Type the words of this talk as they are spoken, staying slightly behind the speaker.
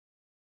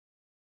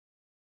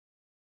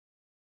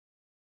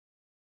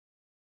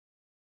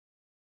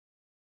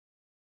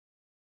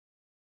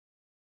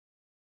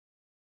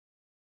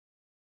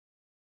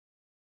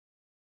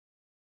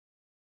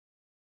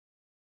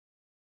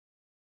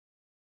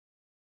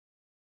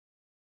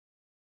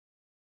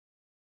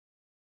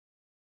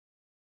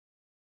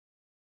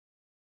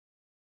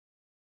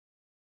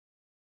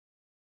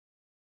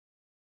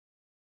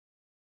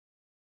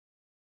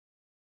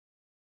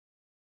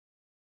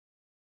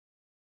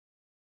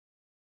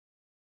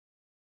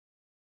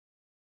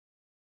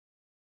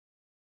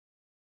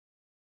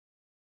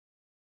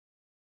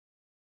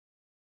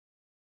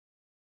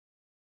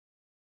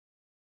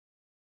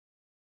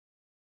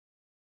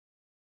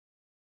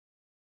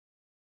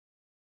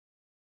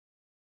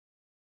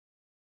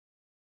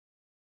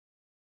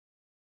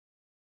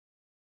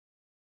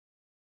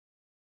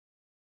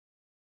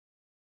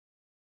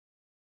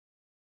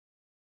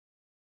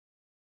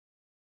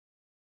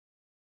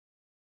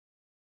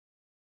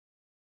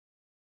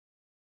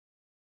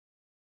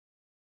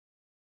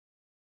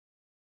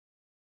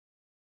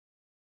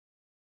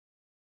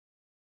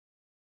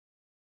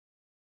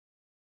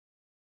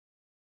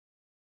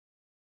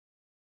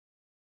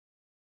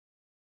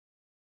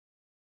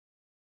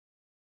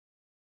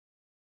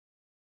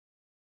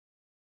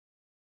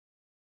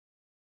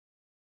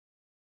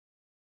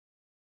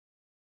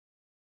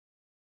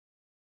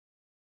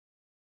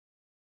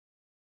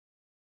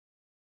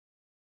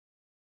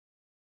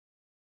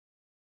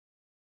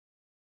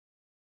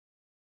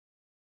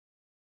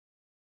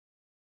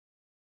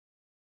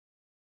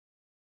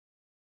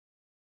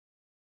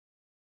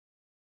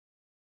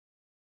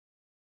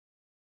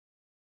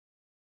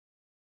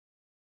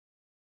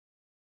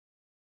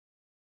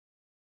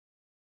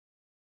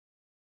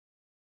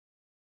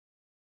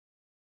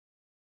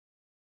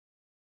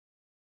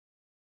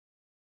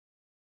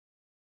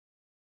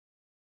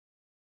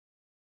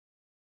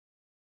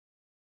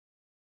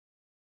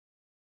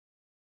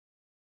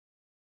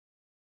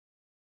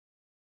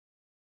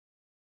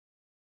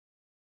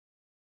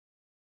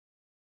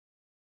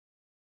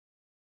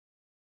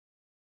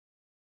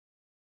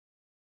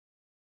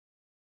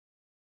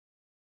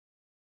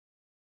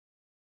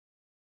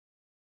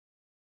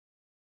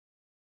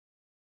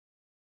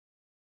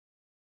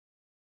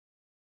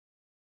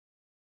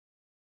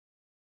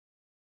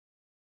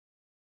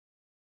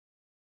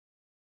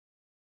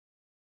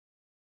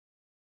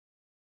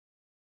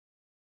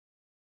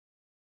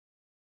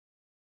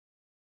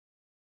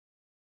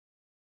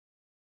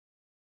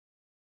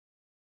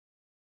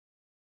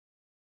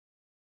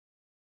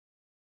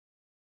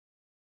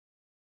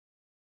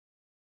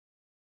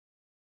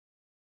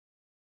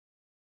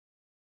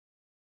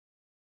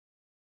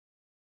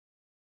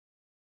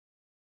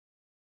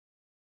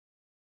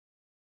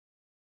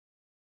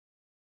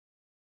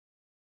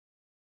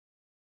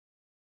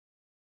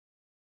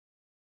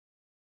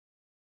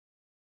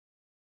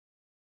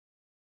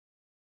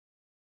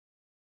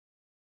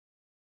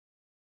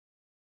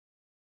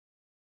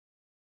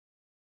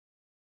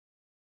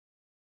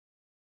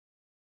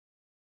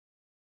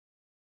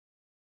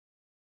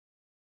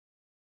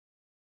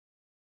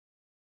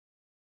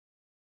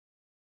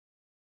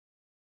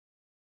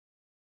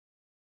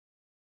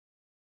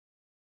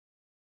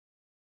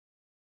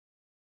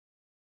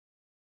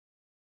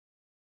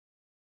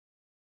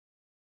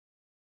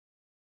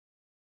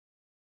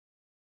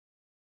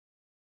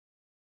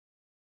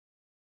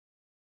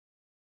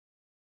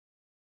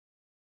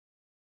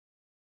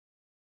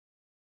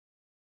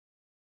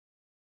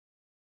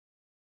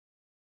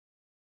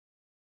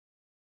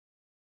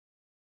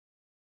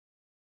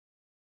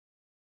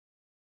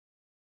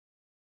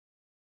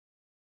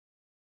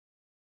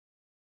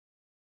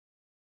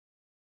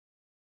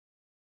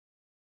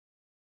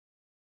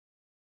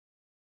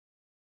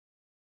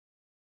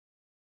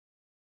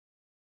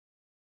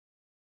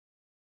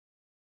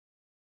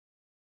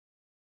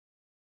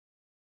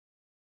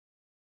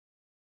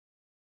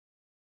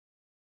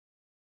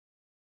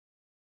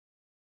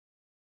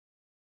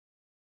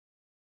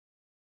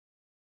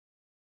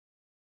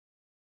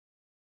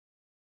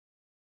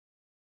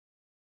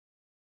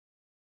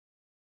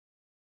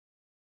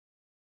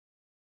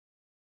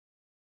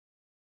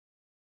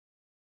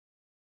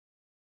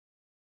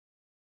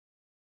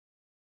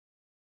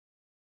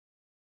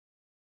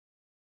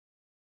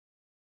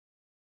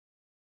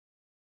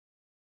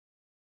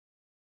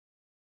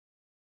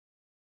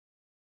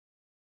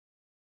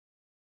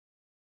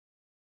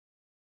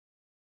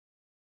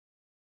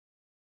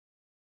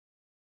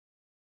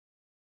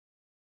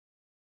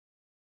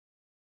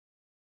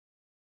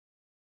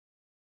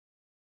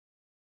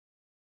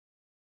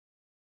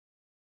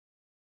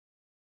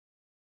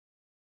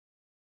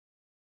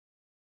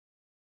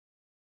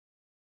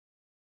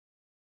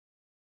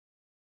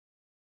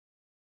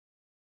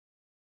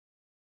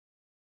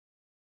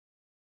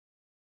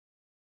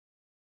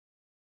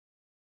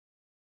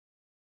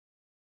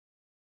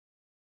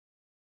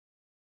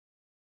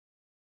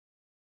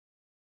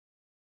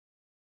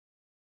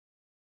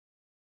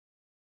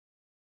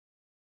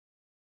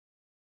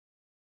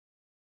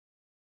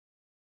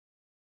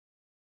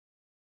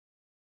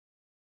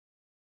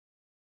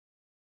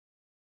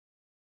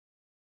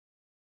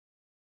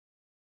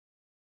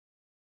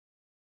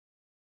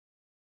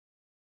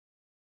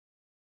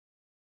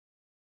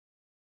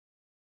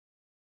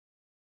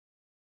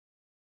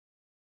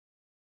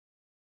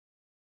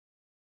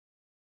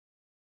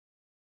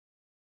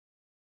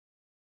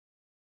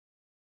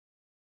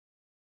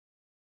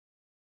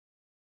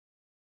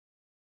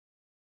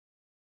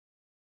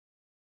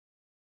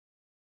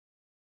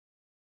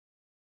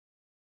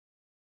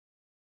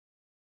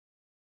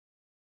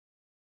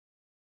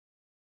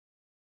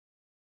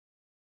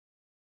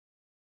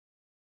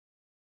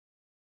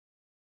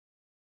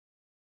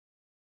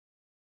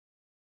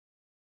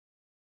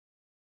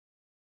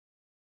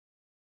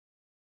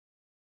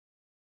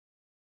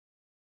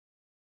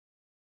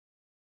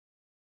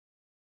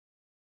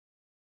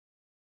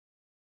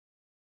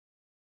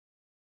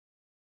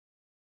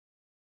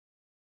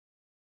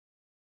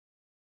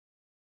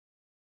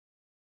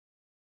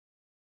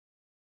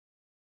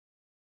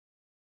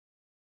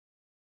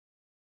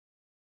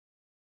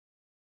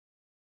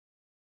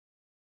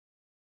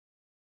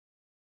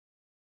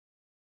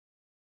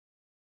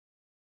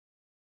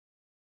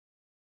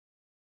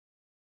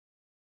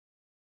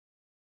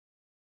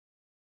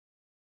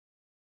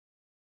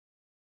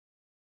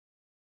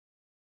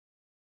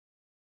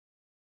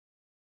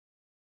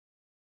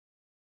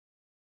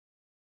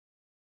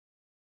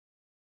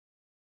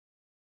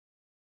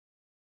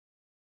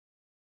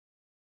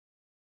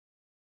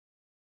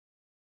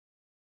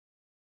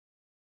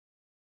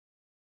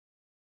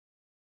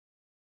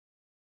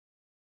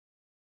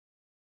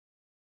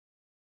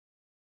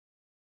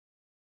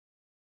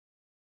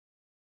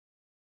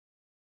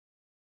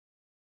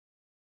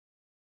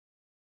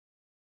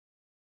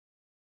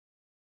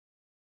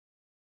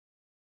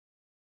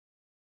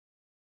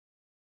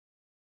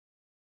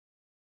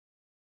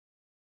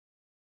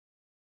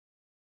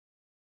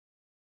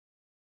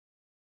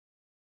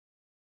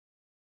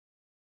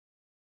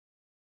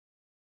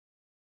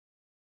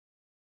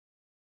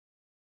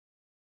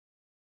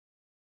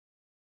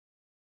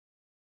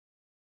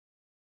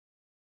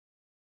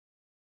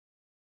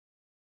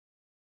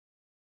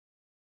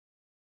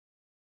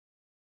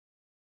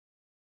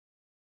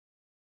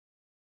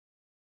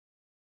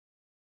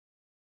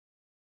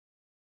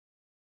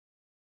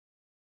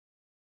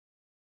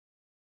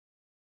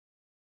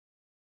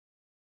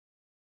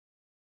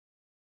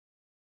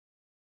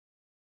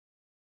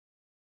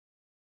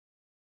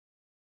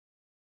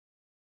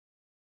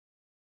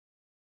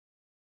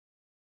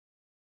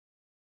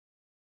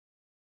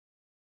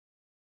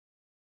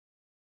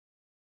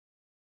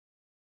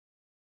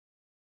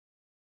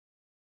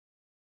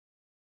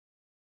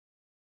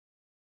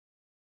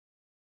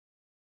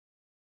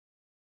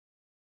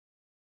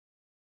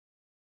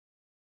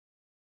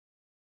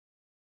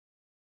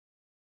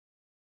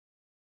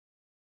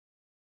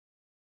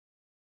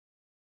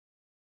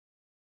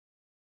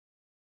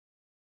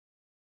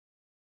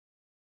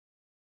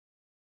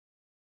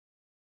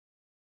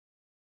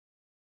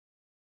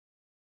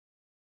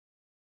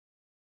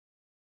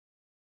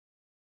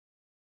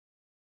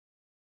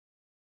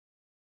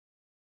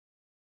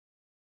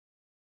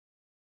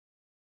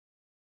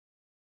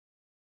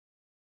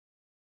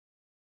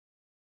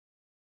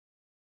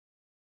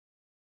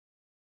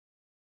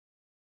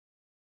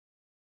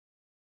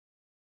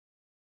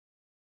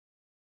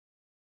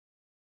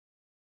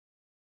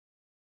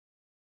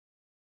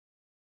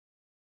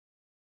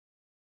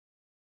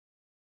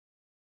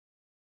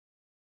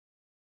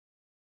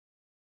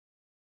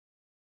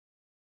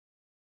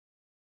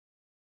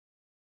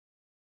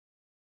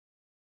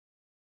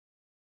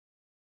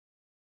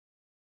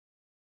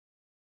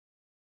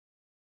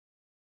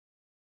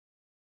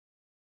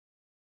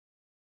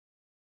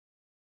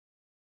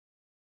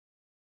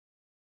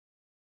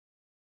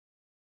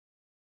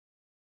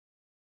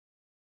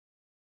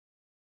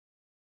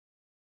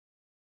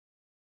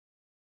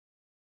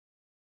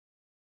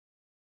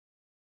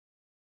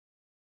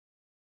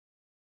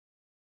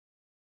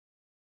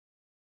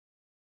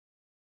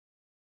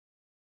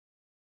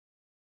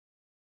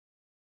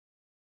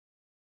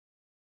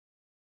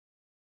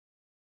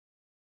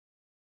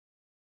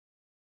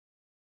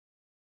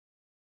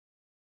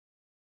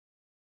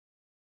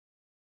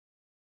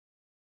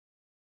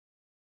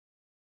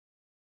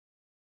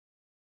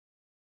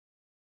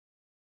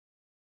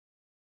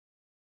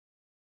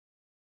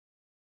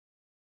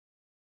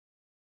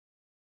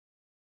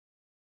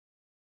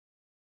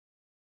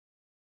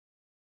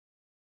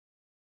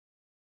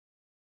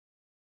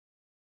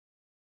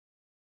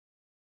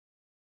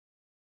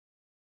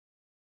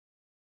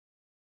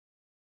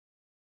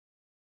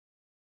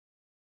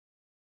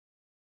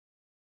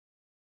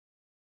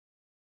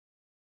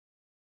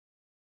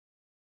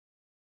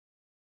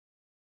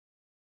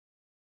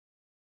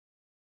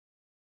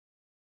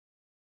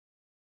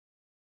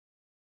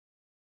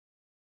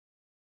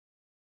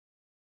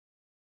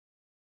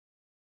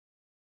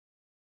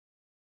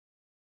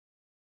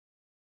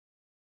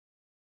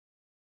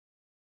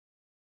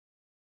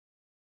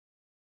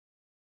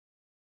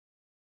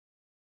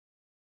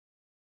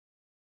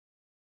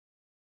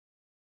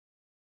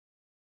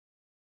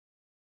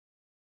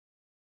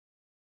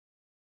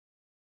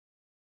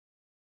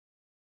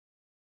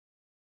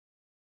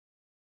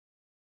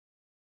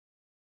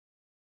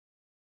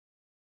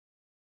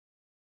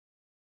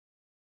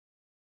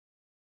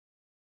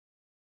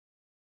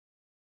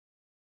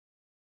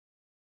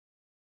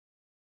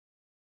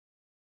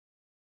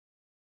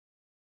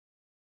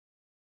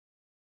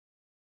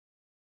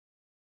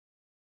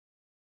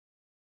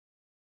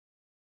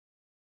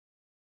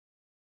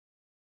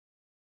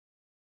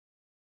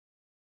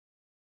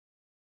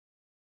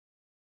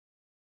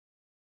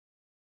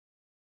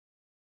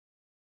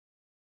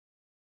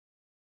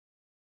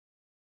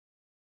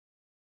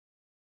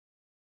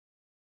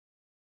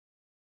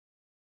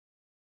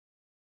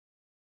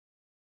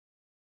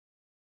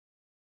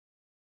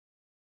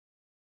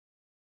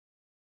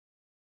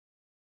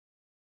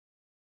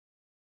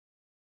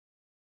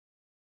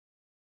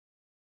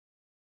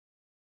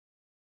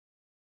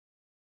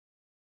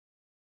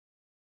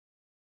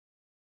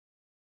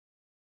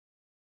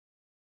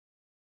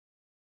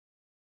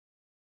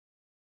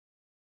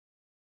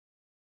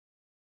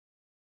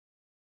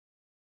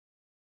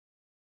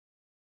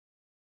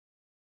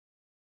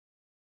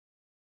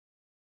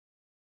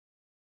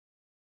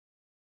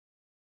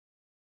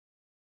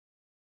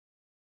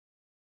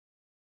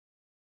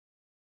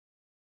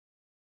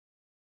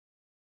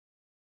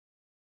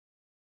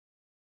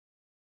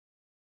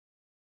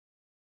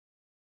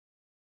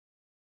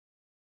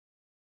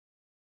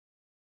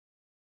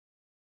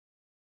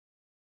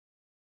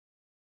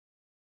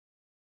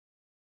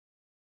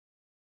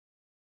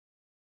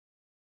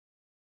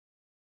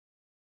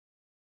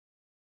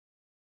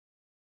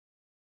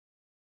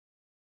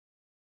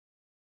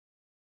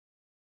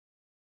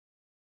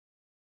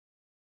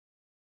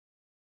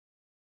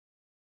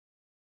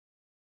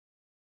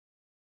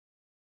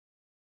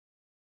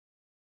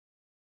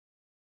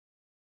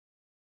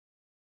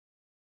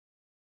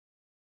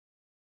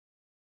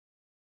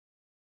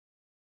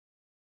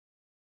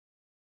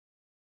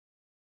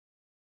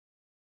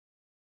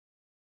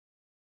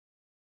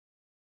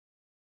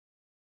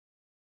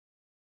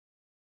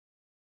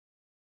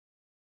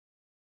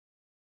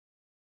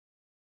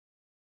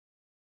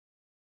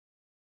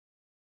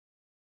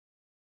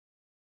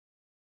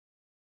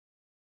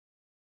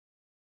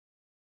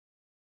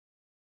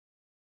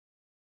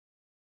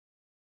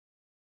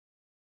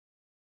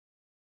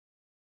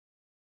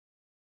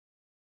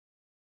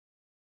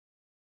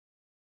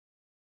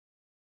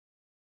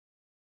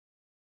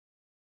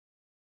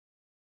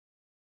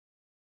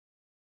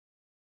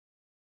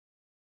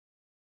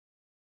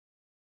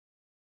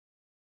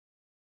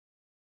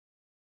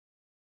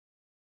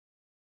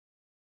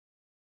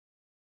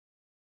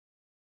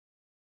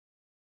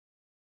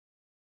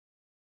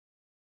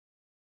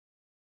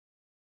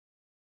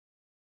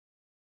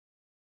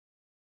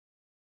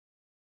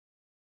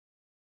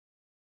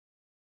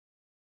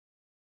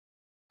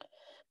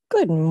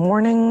Good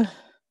morning.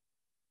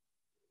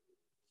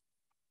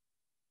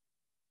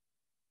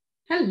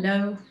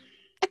 Hello.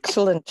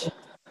 Excellent.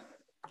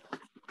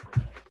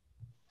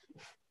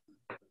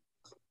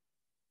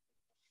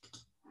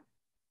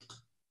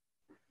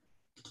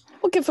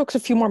 We'll give folks a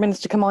few more minutes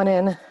to come on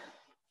in.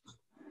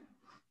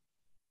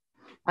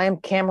 I am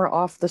camera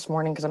off this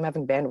morning because I'm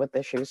having bandwidth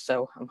issues,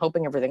 so I'm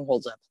hoping everything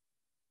holds up.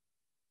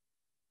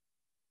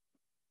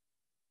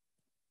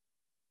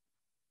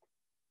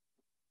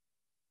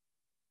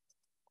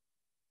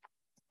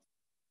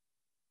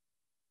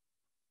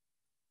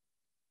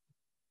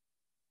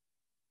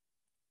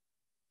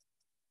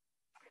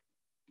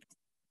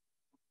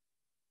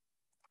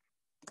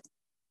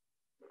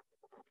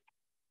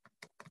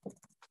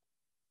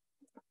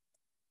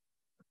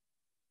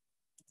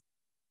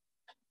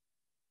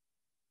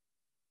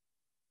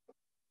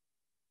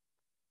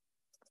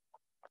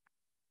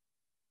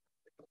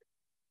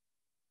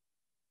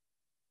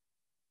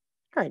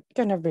 All right,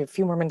 gonna have a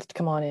few more minutes to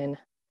come on in.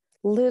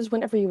 Liz,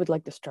 whenever you would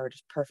like to start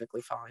is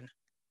perfectly fine.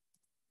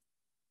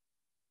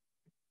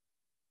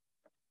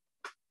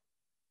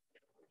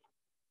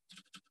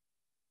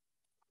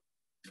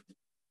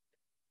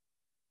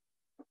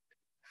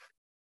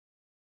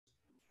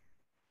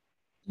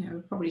 Yeah,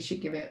 we probably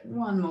should give it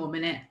one more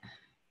minute.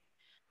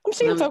 I'm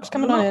seeing folks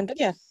coming on in, but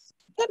yeah.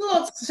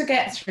 Lots to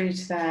get through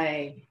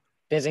today.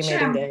 Busy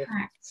meeting day.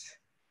 Jam-packed.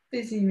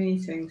 Busy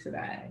meeting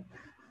today.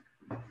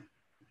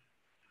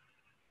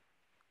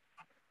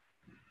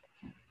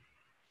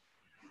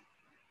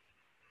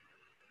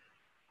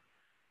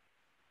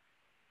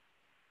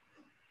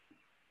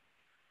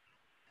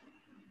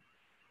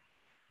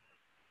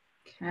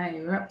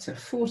 Okay, we're up to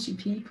 40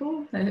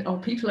 people. Oh,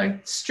 people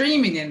are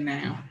streaming in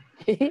now.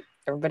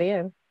 Everybody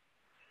in.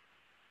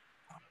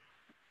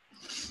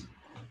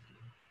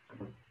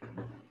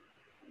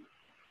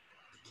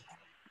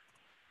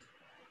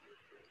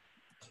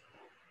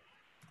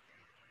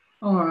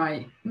 All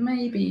right,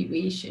 maybe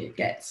we should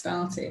get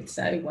started.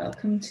 So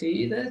welcome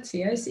to the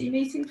TOC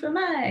meeting for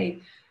May.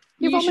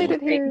 You've all made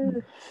it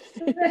here.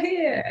 They're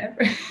here.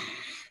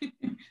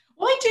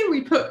 Why do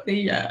we put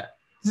the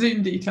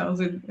Zoom details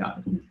in?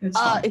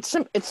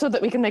 It's so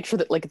that we can make sure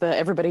that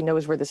everybody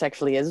knows where this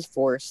actually is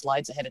for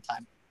slides ahead of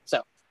time.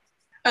 So.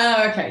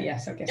 Oh, okay.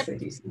 Yes, I guess they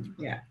do.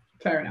 Yeah,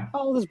 fair enough.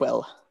 All is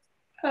well.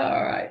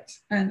 All right,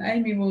 and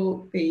Amy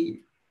will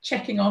be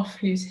checking off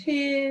who's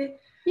here.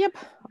 Yep,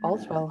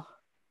 all's well.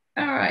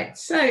 All right,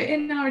 so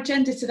in our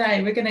agenda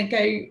today, we're going to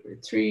go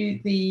through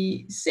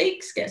the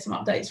SIGs, get some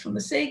updates from the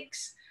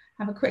SIGs,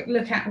 have a quick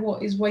look at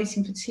what is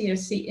waiting for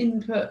TOC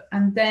input,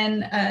 and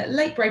then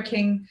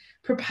late-breaking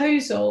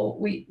proposal.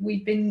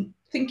 We've been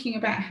thinking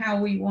about how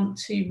we want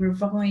to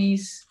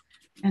revise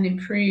and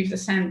improve the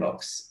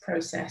sandbox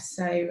process.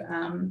 So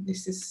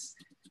this is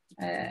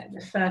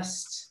the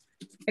first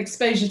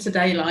exposure to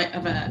daylight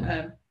of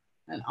an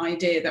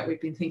idea that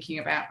we've been thinking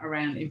about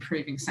around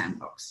improving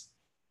sandbox.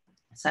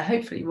 So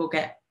hopefully we'll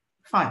get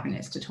 5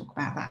 minutes to talk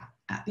about that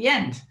at the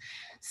end.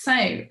 So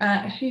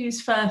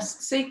who's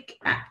first? SIG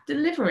app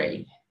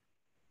delivery.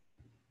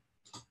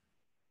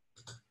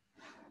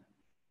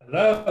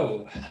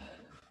 Hello.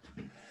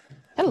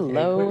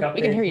 Hello. Okay,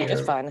 we can hear you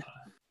just fine.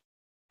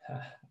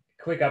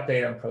 Quick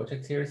update on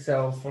projects here.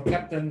 So for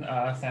Captain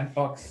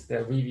Sandbox,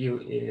 the review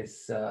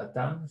is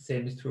done.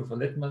 Same is true for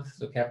Litmus.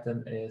 So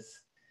Captain is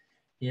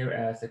here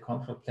as a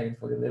control plane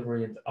for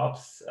delivery and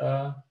ops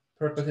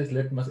purposes.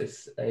 Litmus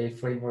is a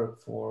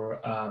framework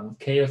for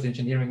chaos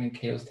engineering and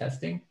chaos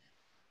testing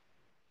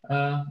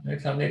in the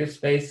cloud native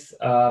space.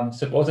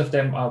 So both of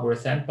them are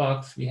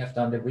Sandbox. We have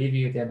done the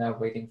review. They're now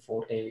waiting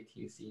for a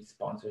TOC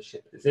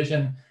sponsorship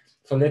decision.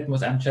 For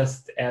Litmus, I'm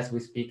just, as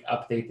we speak,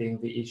 updating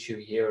the issue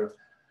here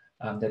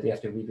that we have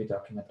the review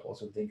document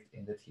also linked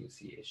in the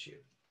TOC issue.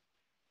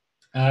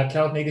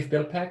 Cloud native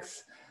build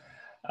packs.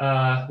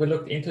 We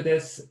looked into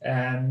this,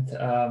 and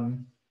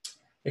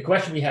the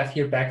question we have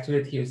here back to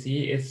the TOC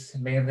is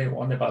mainly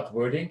one about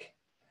wording.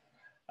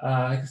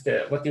 What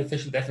the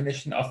official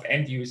definition of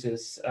end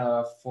users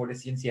for the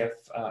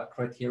CNCF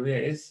criteria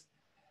is.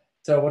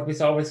 So what we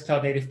saw with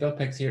cloud native build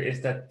packs here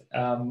is that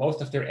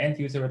most of their end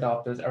user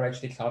adopters are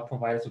actually cloud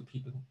providers or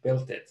people who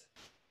built it.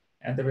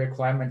 And the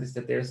requirement is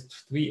that there's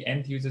 3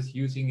 end users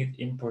using it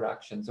in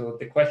production. So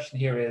the question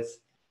here is,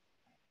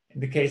 in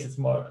the case it's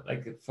more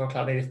like for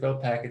cloud native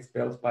build pack, it's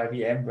built by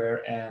VMware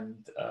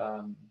and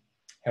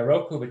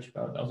Heroku, which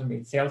also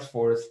means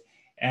Salesforce.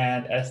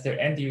 And as their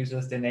end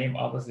users, they name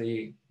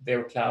obviously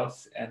their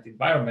clouds and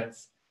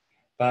environments.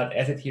 But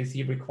as a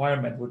TOC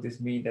requirement, would this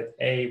mean that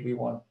A, we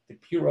want the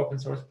pure open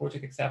source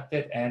project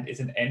accepted, and is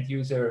an end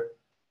user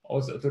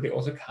also, do they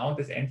also count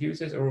as end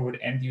users, or would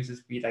end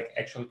users be like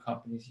actual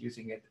companies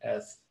using it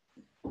as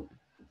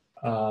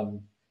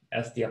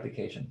the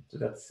application? So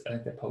that's I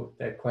think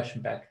the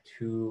question back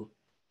to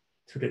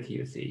the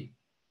TOC.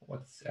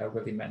 What's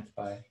really meant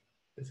by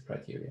this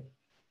criteria?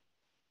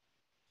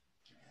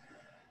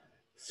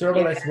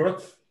 Serverless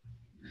work.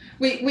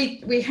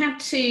 We had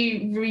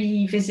to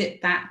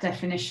revisit that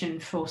definition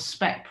for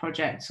spec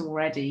projects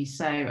already.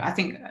 So I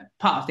think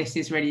part of this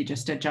is really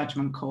just a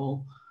judgment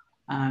call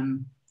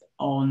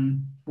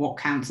on what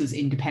counts as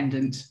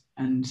independent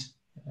and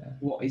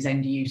what is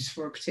end use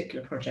for a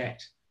particular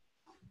project.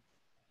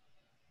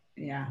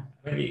 Yeah.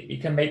 Maybe we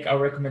can make our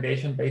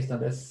recommendation based on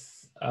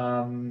this,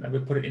 and we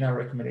put it in our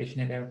recommendation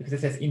in there because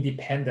it says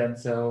independent.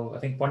 So I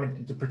think one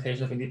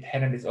interpretation of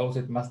independent is also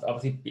it must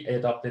obviously be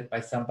adopted by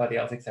somebody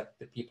else except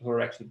the people who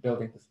are actually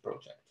building this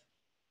project.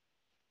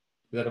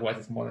 Because otherwise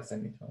it's more or less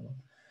an internal.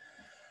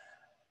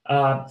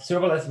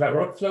 Serverless web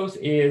workflows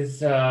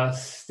is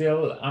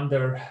still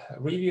under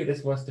review.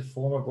 This was the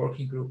former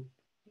working group,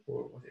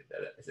 or was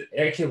it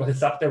actually was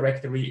a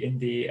subdirectory in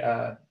the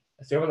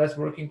serverless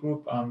working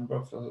group on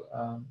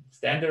workflow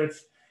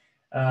standards.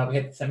 We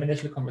had some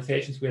initial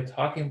conversations. We are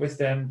talking with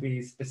them.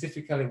 We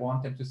specifically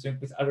want them to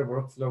sync with other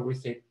workflow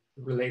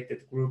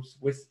related groups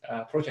with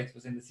projects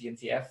within the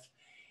CNCF,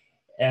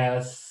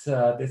 as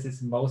this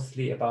is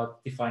mostly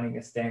about defining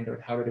a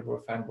standard. How do they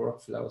define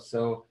workflow?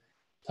 So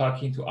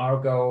talking to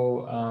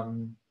Argo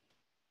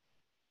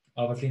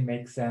obviously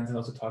makes sense, and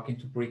also talking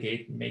to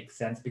Brigade makes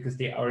sense because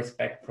they are a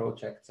spec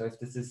project. So if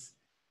this is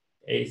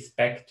a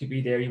spec to be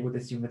there, you would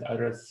assume that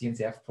other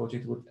CNCF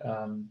project would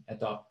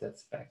adopt that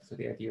spec. So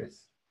the idea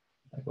is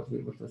like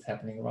what was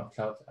happening around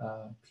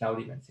cloud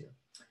events here.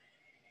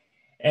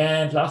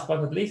 And last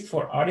but not least,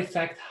 for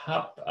Artifact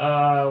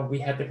Hub, we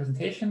had the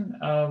presentation.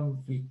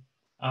 We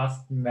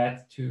asked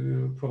Matt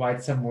to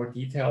provide some more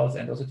details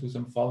and also do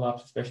some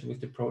follow-ups, especially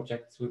with the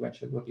projects who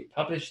eventually will be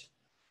published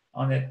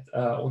on it.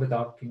 All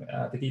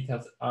the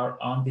details are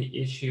on the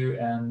issue,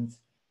 and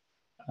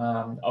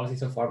obviously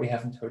so far we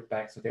haven't heard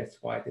back, so that's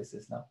why this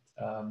is not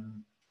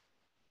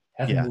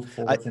hasn't moved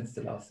forward since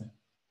the last one.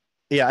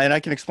 Yeah, and I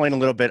can explain a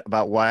little bit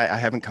about why I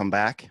haven't come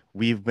back.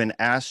 We've been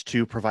asked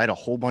to provide a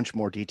whole bunch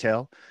more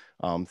detail,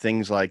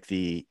 things like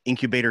the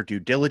incubator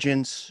due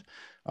diligence,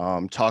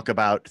 talk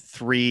about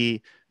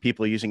 3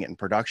 people using it in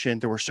production.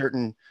 There were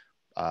certain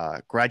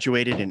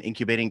graduated and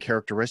incubating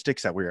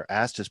characteristics that we were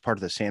asked as part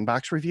of the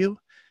sandbox review,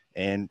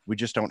 and we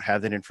just don't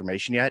have that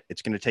information yet.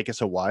 It's going to take us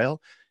a while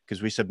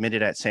because we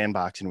submitted at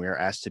sandbox and we were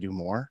asked to do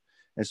more.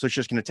 And so it's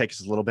just going to take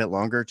us a little bit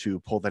longer to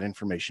pull that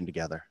information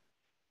together.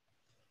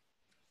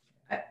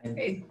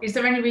 Is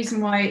there any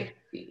reason why,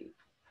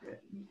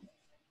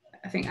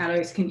 I think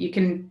Alois, you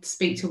can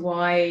speak to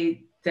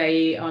why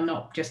they are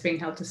not just being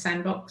held to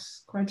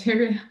sandbox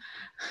criteria?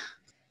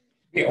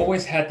 We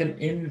always had them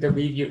in the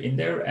review in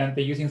there, and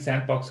they're using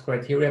sandbox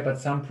criteria, but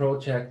some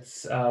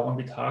projects, when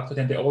we talk to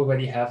them, they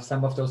already have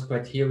some of those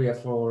criteria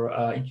for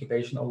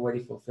incubation already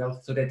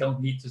fulfilled, so they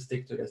don't need to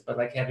stick to this. But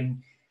like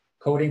having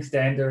coding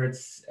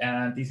standards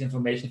and this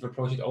information for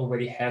project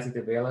already has it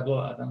available,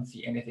 I don't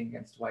see anything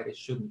against why they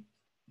shouldn't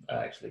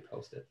actually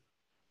post it.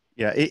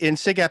 Yeah, in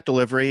SIG app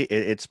delivery,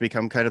 it's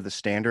become kind of the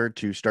standard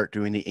to start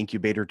doing the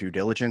incubator due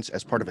diligence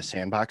as part of a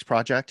sandbox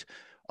project.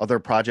 Other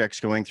projects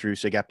going through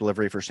SIG app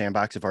delivery for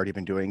sandbox have already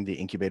been doing the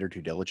incubator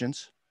due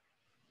diligence.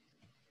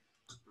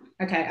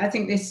 Okay, I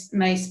think this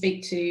may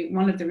speak to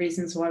one of the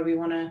reasons why we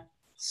want to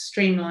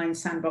streamline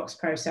sandbox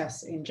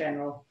process in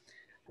general.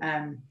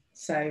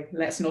 So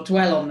let's not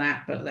dwell on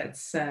that, but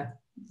let's,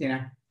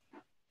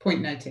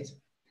 point noted.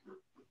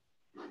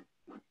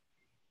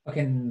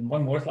 Okay,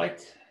 one more slide,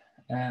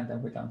 and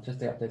then we're done. Just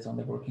the updates on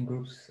the working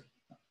groups.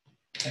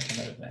 That's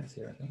another advance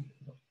here, I think.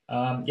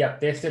 Yeah,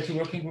 there's the 2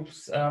 working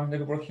groups that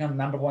we're working on.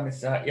 Number 1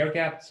 is air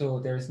gap. So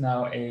there's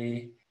now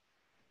a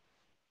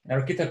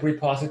GitHub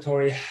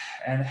repository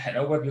and an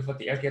overview of what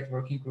the air gap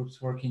working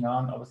groups working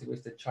on, obviously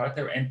with the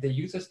charter and the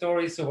user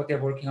stories. So what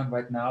they're working on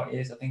right now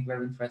is, I think,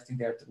 very interesting.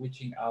 They're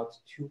reaching out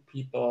to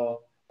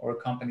people or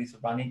companies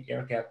running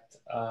air gapped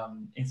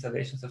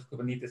installations of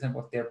Kubernetes and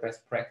what their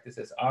best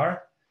practices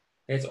are.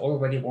 There's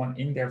already one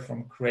in there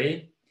from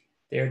Cray.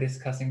 They're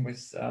discussing with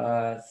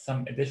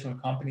some additional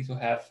companies who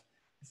have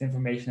this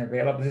information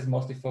available. This is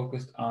mostly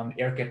focused on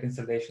air-gapped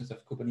installations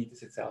of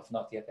Kubernetes itself,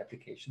 not yet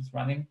applications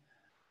running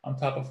on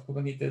top of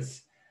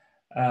Kubernetes.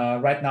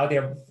 Right now,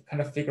 they're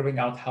kind of figuring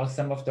out how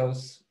some of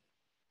those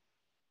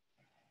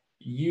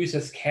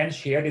users can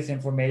share this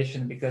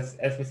information, because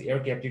as with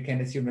air-gapped, you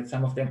can assume that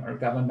some of them are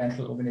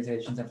governmental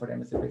organizations, and for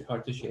them it's a bit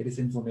hard to share this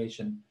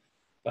information.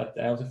 But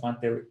I also found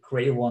the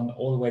Cray one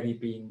already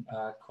being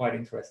quite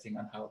interesting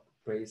on how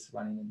Cray is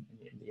running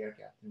in the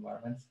air-gapped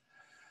environments.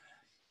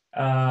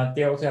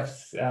 They also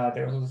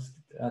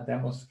have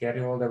demos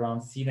scheduled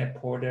around CNET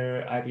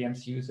Porter,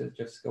 IBM's usage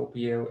of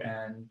Scopio,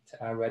 and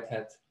Red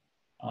Hat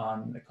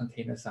on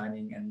container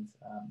signing and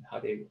how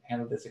they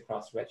handle this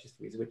across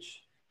registries,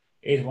 which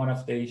is one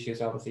of the issues,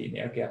 obviously, in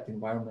air-gapped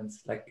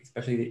environments, like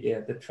especially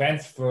the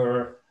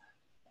transfer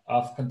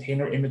of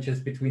container images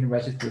between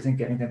registries and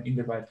getting them in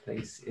the right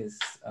place is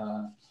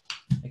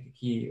like a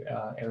key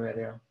area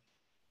there.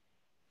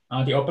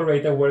 The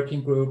operator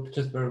working group,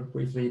 just very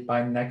briefly,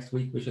 by next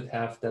week, we should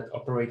have that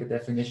operator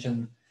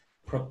definition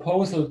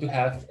proposal to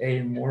have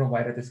a more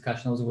wider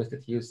discussion also with the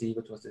TOC,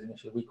 which was the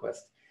initial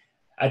request.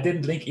 I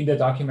didn't link in the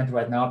document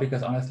right now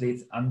because honestly,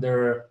 it's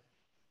under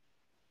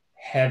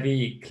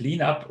heavy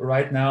cleanup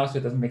right now, so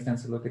it doesn't make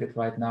sense to look at it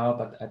right now,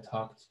 but I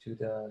talked to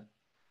the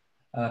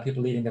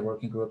people leading the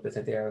working group that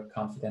said they are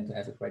confident to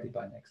have it ready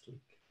by next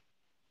week.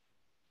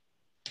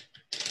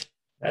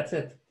 That's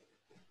it.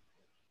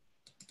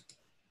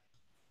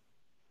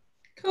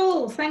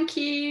 Cool, thank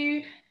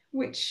you.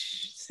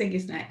 Which SIG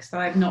is next?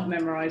 I've not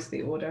memorized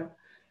the order.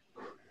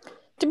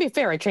 To be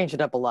fair, I changed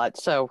it up a lot,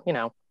 so, you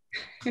know.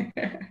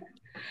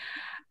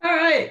 All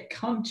right,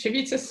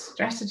 contributor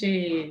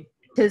strategy.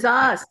 'Tis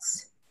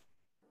us.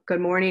 Good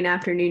morning,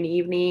 afternoon,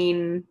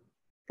 evening,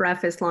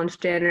 breakfast, lunch,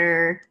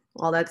 dinner,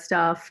 all that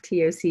stuff.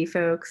 TOC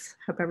folks,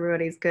 hope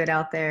everybody's good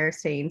out there,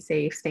 staying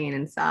safe, staying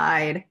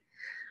inside.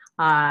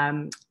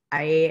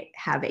 I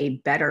have a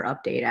better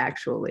update,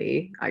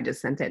 actually. I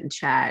just sent it in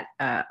chat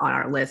on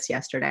our list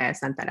yesterday. I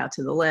sent that out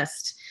to the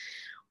list.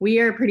 We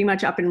are pretty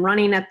much up and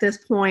running at this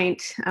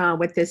point.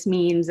 What this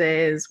means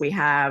is we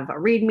have a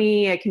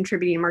README, a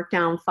contributing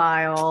markdown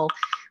file.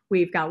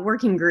 We've got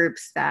working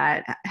groups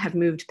that have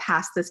moved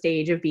past the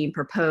stage of being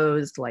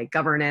proposed, like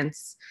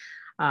governance,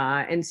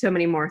 and so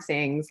many more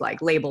things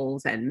like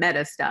labels and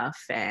meta stuff,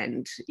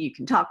 and you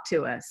can talk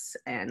to us,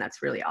 and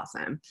that's really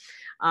awesome.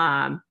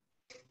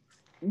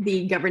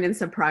 The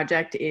governance of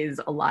project is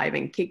alive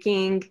and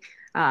kicking.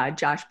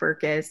 Josh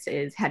Burkus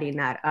is heading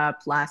that up.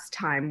 Last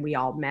time we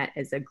all met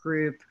as a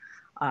group,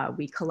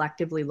 we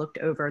collectively looked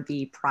over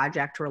the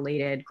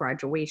project-related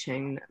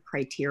graduation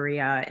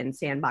criteria and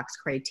sandbox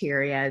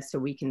criteria so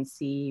we can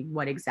see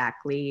what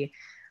exactly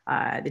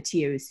the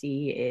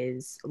TOC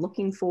is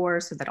looking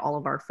for so that all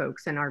of our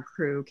folks in our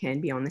crew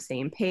can be on the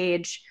same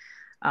page.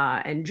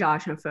 And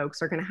Josh and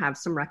folks are going to have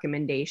some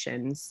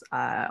recommendations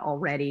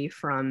already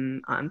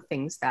from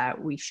things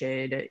that we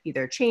should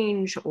either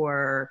change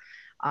or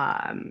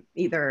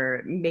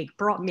either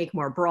make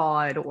more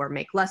broad or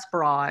make less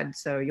broad.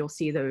 So you'll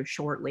see those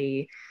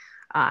shortly.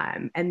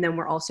 And then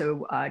we're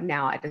also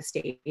now at a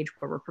stage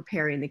where we're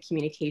preparing the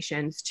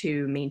communications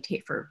to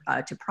maintain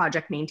to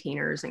project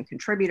maintainers and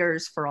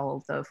contributors for all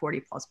of the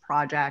 40+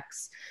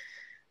 projects,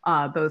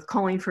 both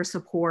calling for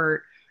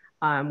support.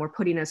 We're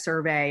putting a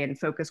survey and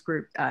focus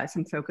group,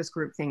 some focus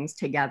group things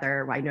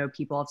together. I know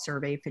people have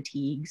survey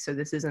fatigue, so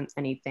this isn't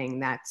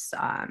anything that's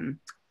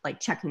like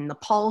checking the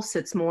pulse.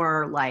 It's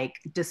more like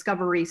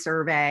discovery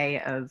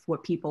survey of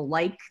what people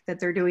like that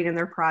they're doing in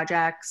their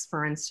projects.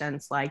 For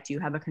instance, like, do you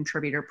have a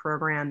contributor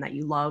program that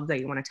you love that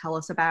you want to tell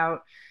us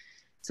about?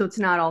 So it's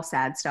not all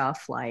sad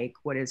stuff like,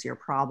 what is your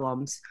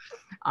problems?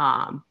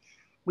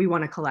 We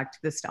want to collect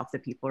the stuff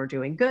that people are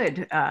doing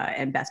good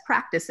and best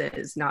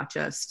practices, not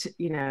just,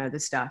 you know, the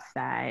stuff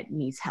that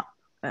needs help,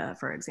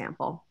 for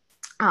example.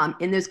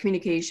 In those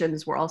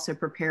communications, we're also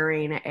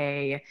preparing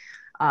a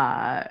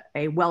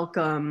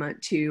welcome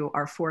to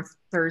our 4th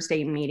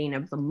Thursday meeting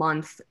of the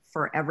month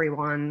for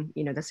everyone,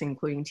 you know, this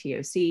including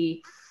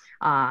TOC.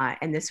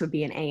 And this would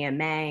be an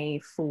AMA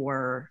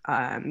for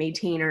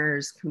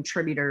maintainers,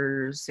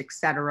 contributors,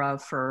 etc.,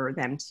 for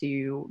them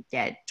to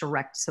get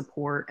direct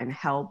support and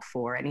help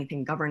for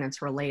anything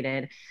governance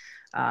related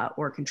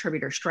or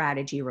contributor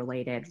strategy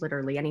related,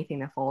 literally anything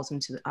that falls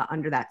into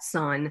under that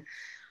sun.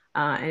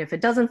 And if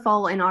it doesn't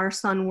fall in our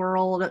sun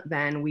world,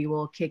 then we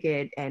will kick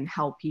it and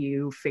help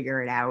you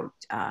figure it out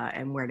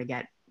and where to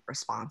get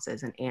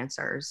responses and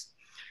answers.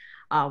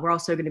 We're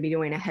also going to be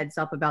doing a heads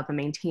up about the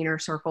maintainer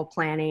circle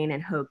planning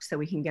in hopes that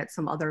we can get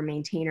some other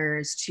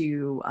maintainers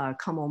to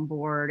come on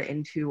board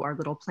into our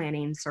little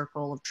planning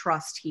circle of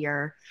trust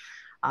here.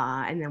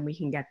 And then we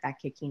can get that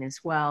kicking as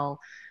well.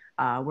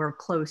 We're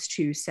close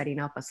to setting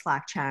up a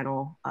Slack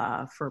channel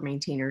for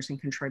maintainers and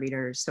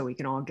contributors so we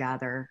can all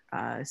gather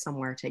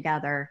somewhere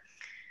together.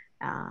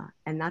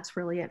 And that's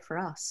really it for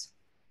us.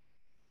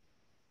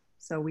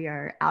 So we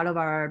are out of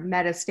our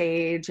meta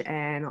stage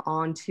and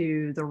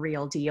onto the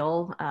real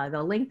deal.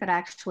 The link that I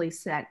actually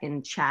set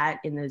in chat,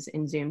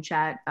 in Zoom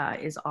chat,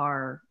 is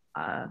our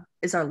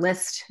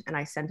list, and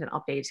I sent an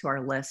update to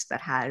our list that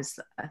has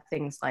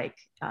things like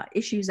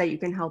issues that you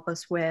can help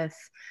us with,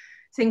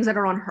 things that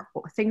are on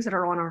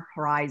our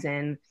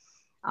horizon,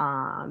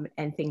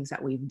 and things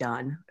that we've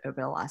done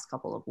over the last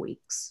couple of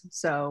weeks.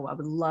 So I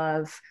would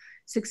love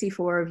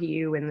 64 of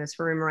you in this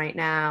room right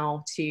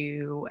now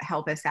to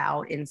help us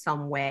out in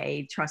some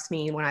way. Trust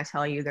me when I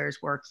tell you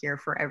there's work here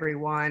for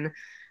everyone.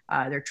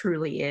 There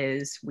truly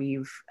is.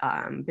 We've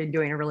been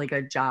doing a really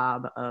good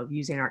job of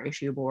using our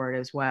issue board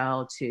as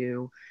well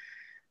to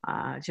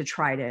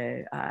try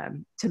to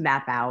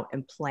map out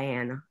and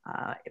plan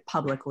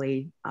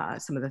publicly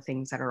some of the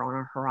things that are on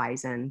our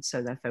horizon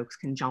so that folks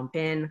can jump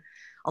in.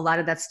 A lot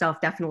of that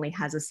stuff definitely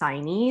has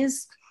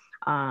assignees,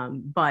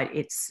 but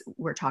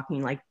we're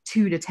talking like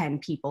 2 to 10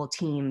 people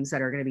teams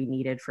that are going to be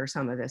needed for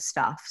some of this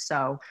stuff.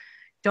 So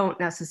don't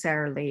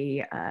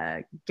necessarily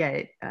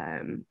get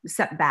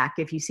set back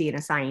if you see an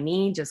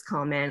assignee. Just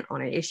comment on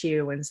an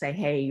issue and say,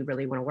 hey, you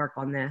really want to work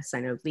on this.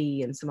 I know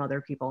Lee and some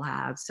other people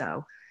have.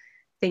 So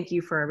thank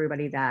you for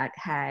everybody that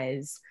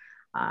has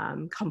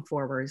come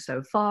forward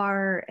so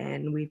far.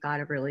 And we've got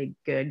a really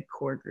good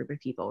core group of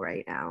people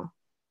right now.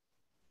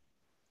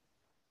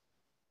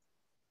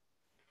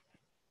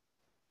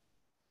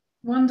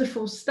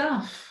 Wonderful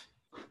stuff.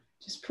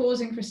 Just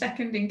pausing for a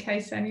second in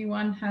case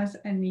anyone has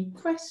any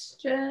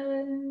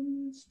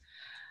questions.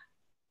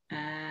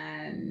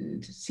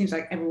 And it seems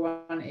like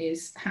everyone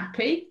is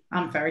happy.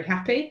 I'm very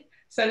happy.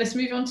 So let's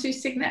move on to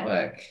SIG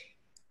Network.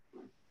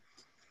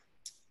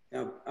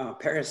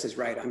 Paris is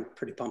right. I'm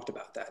pretty pumped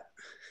about that.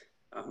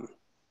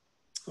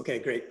 Okay,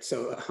 great.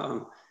 So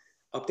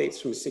updates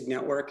from SIG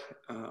Network,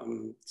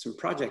 some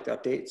project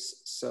updates.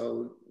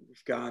 So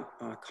we've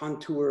got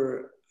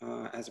Contour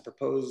as a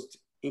proposed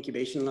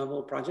incubation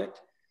level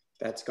project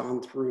that's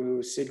gone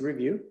through SIG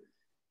review,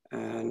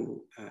 and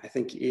I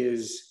think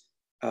is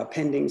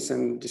pending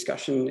some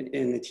discussion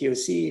in the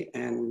TOC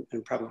and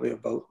probably a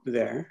vote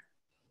there.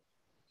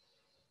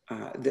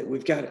 That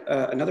we've got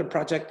another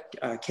project,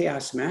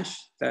 Chaos Mesh,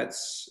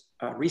 that's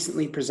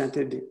recently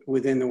presented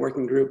within the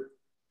working group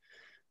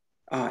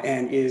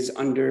and is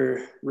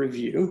under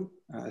review,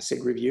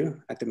 SIG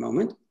review at the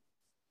moment.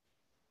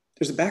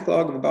 There's a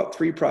backlog of about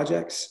 3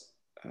 projects,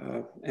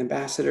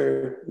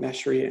 Ambassador,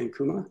 Meshri, and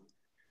Kuma,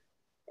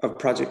 of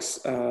projects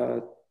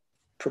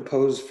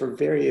proposed for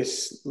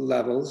various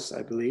levels,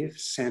 I believe,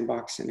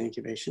 sandbox and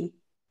incubation.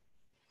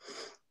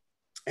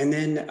 And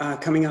then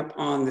coming up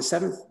on the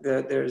 7th,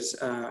 there's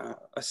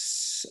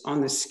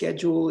on the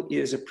schedule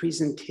is a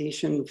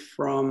presentation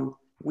from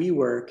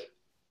WeWork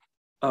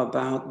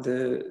about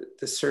the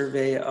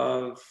survey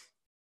of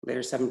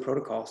layer 7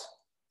 protocols.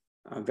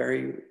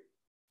 Very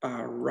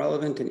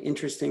relevant and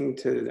interesting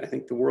to, I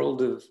think, the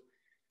world of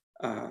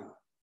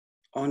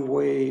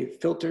Envoy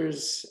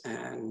filters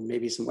and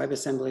maybe some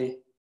WebAssembly.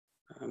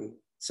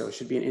 So it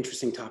should be an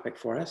interesting topic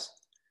for us.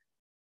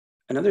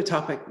 Another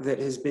topic that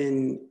has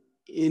been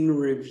in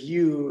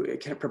review,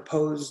 kind of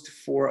proposed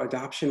for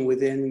adoption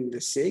within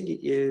the SIG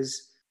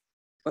is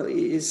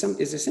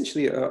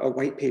essentially a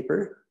white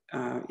paper.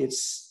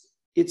 Its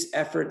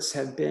efforts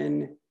have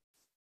been,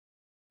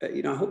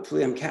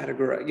 hopefully I'm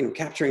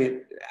capturing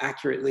it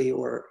accurately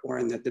or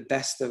in the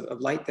best of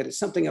light, that it's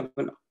something of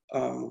an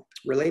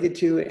related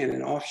to and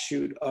an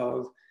offshoot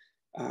of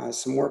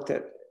some work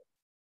that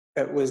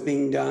was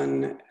being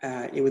done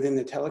within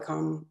the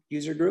telecom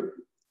user group.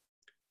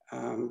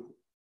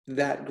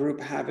 That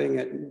group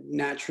having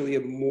naturally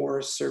a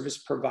more service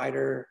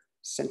provider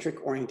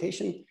centric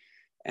orientation,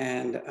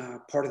 and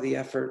part of the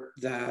effort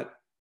that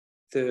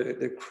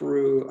the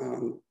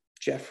crew,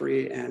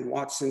 Jeffrey and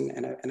Watson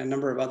and a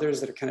number of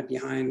others that are kind of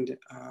behind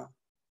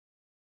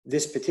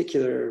this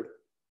particular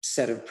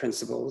set of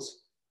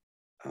principles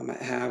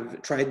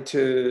have tried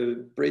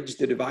to bridge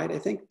the divide, I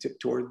think,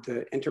 toward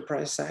the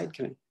enterprise side,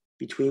 kind of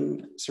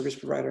between service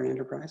provider and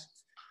enterprise.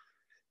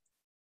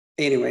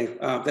 Anyway,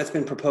 that's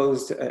been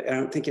proposed. I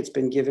don't think it's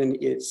been given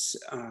its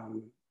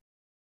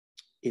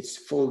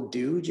full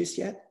due just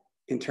yet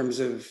in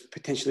terms of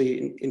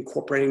potentially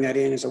incorporating that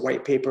in as a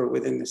white paper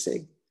within the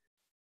SIG.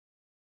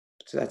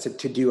 So that's a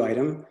to-do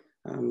item.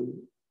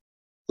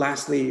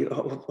 Lastly,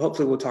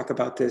 hopefully we'll talk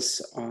about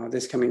this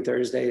this coming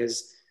Thursday,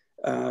 is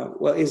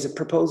a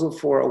proposal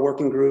for a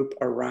working group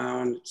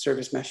around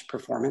service mesh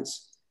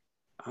performance.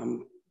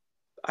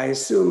 I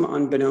assume,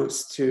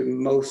 unbeknownst to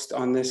most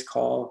on this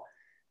call,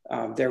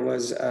 there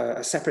was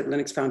a separate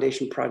Linux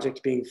Foundation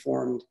project being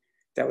formed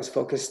that was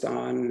focused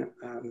on,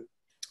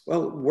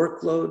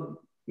 workload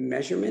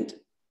measurement,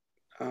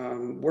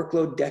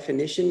 workload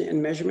definition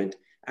and measurement.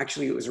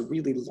 Actually, it was a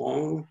really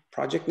long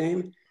project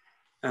name.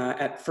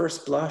 At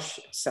first blush,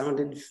 it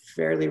sounded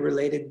fairly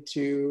related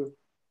to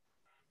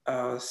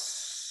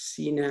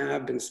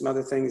CNAB and some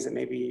other things that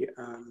maybe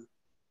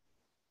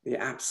the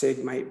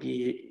AppSig might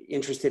be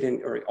interested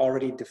in or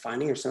already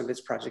defining, or some of its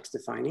projects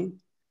defining.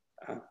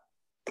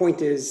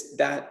 Point is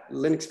that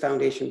Linux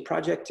Foundation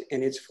project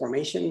and its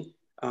formation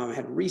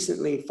had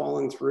recently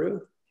fallen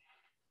through,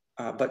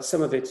 but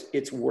some of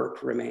its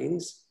work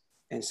remains.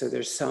 And so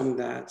there's some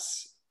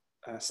that's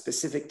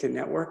specific to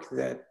network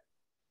that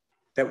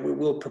we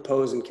will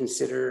propose and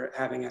consider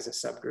having as a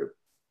subgroup.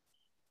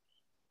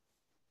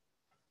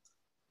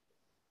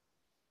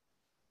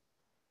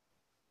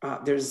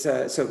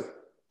 So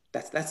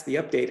that's the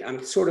update.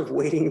 I'm sort of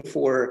waiting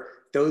for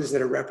those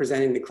that are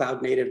representing the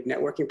cloud native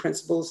networking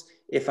principles.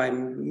 If I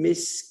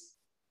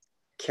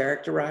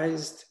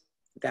mischaracterized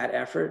that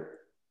effort,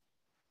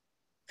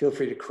 feel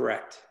free to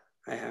correct.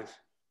 I have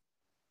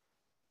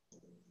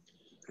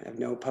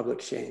no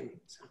public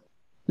shame. So.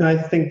 No, I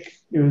think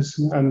it was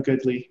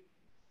ungoodly.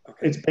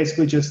 Okay. It's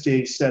basically just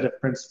a set of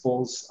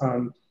principles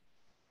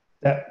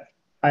that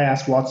I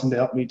asked Watson to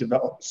help me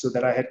develop so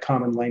that I had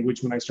common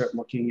language when I start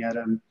looking at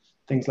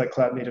things like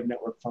cloud native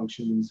network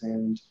functions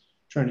and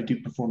trying to do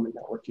performant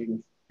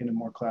networking in a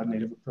more cloud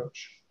native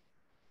approach.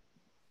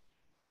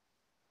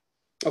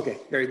 Okay,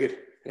 very good.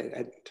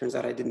 It turns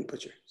out I didn't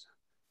butcher. So.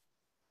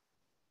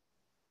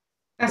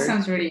 That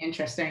sounds really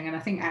interesting. And I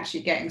think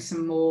actually getting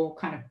some more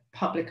kind of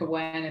public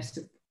awareness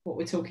of what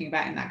we're talking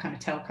about in that kind of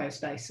telco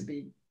space would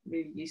be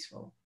really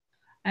useful.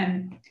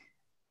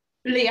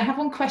 Lee, I have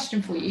one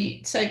question for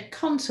you. So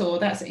Contour,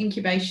 that's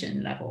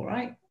incubation level,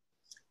 right?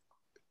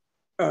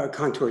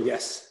 Contour,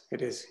 yes,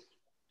 it is.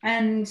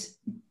 And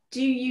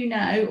do you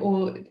know,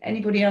 or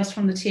anybody else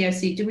from the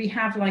TOC, do we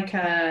have like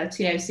a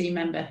TOC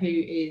member who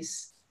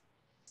is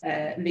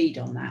lead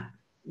on that?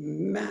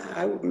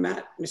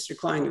 Matt, Mr.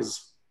 Klein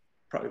is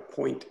probably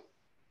point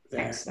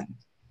there. Excellent.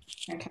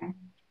 Okay.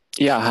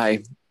 Yeah,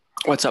 hi.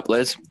 What's up,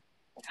 Liz?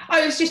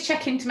 I was just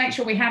checking to make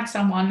sure we had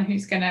someone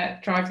who's going to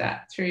drive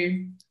that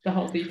through the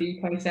whole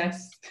DD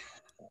process.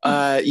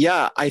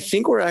 Yeah, I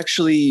think we're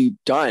actually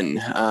done.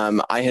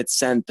 I had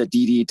sent the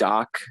DD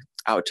doc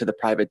out to the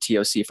private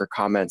TOC for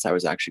comments. I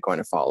was actually going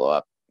to follow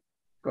up.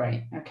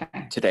 Great.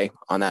 Okay. Today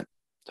on that.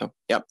 So,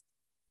 yep.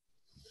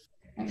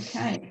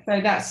 Okay. So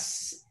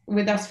that's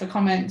with us for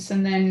comments,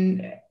 and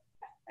then,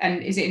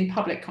 and is it in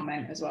public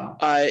comment as well?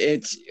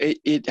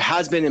 It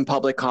has been in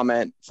public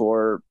comment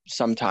for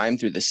some time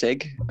through the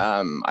SIG.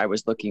 I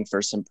was looking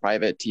for some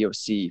private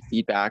TOC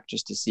feedback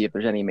just to see if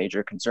there's any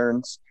major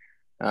concerns.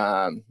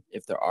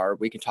 If there are,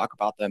 we can talk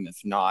about them. If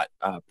not,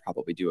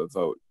 probably do a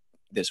vote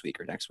this week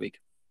or next week.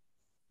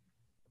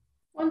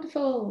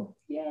 Wonderful.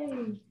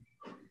 Yay.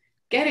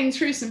 Getting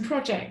through some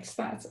projects.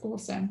 That's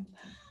awesome.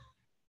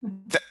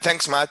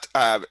 Thanks, Matt.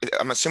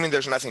 I'm assuming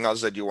there's nothing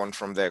else that you want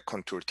from the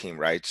Contour team,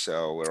 right?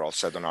 So we're all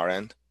set on our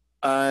end?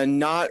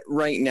 Not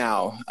right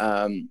now.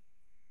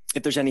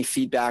 If there's any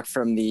feedback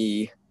from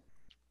the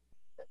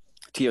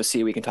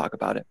TOC, we can talk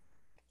about it.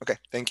 Okay,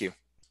 thank you.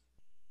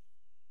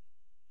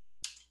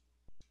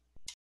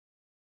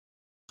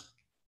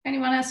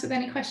 Anyone else with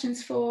any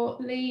questions for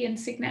Lee and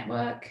SIG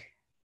Network?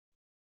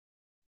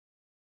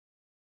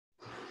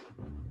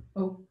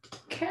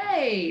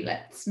 Okay,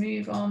 let's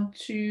move on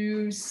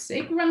to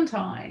SIG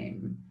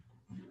runtime.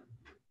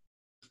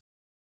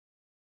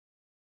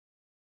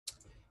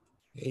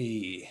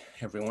 Hey,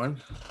 everyone.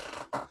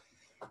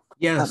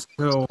 Yes,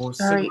 so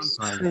sorry SIG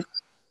runtime.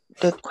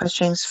 for the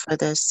questions for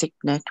the SIG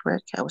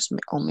network. I was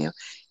on mute.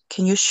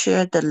 Can you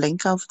share the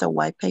link of the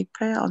white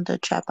paper on the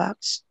chat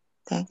box?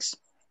 Thanks.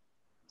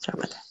 Sorry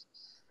about that.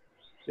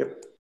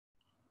 Yep.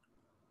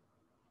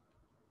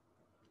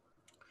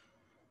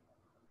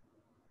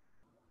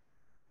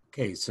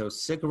 Okay, so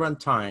SIG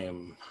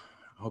runtime.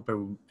 I hope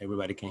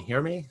everybody can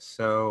hear me.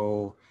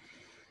 So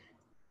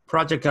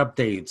project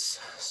updates.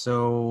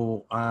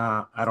 So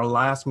at our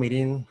last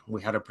meeting,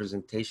 we had a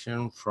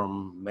presentation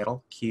from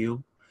Metal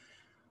Cube.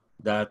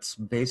 That's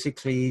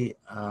basically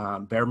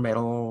bare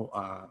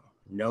metal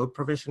node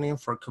provisioning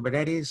for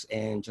Kubernetes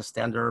and just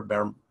standard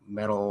bare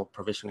metal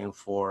provisioning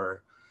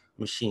for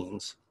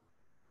machines.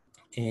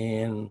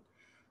 And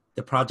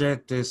the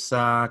project is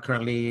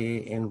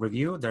currently in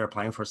review. They're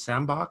applying for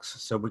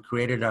sandbox. So we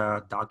created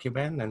a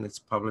document and it's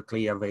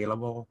publicly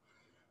available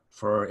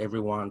for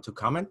everyone to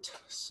comment.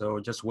 So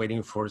just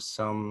waiting for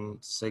some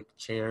SIG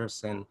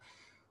chairs and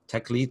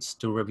tech leads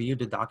to review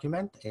the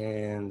document.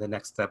 And the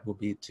next step will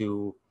be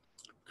to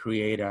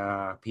create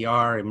a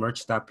PR, and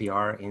merge that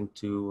PR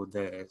into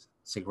the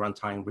SIG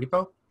runtime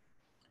repo.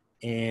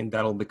 And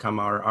that'll become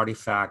our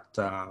artifact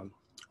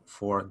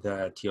for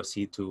the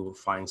TOC to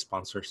find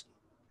sponsors.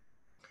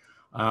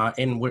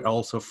 And we're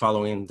also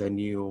following the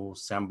new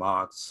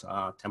sandbox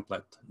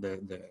template,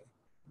 the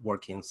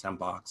working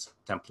sandbox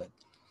template.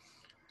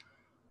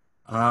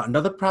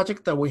 Another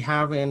project that we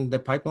have in the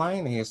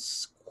pipeline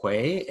is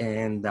Quay,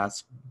 and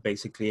that's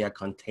basically a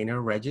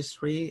container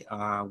registry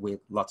with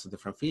lots of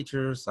different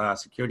features,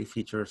 security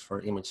features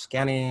for image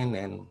scanning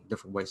and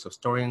different ways of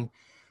storing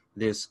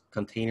these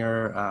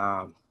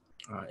container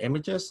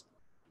images.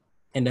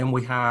 And then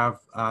we have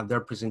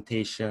their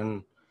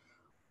presentation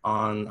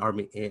on our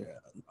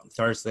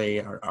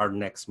Thursday, our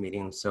next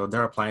meeting. So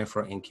they're applying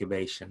for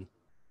incubation.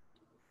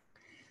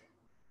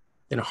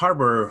 Then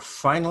Harbor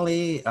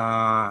finally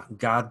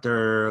got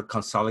their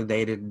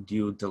consolidated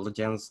due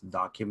diligence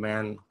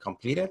document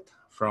completed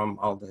from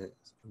all the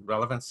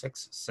relevant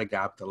SIGs: SIG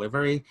app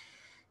delivery,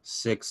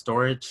 SIG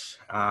storage,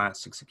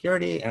 SIG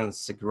security, and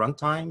SIG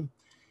runtime.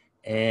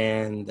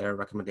 And their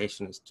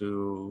recommendation is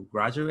to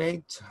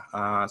graduate.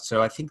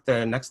 So I think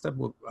the next step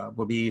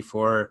will be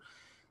for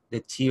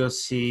the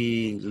TOC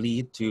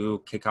lead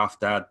to kick off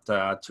that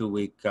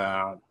 2-week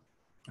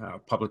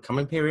public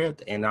comment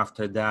period. And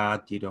after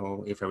that, you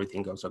know, if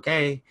everything goes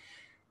okay,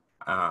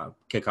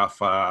 kick off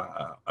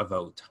a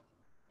vote.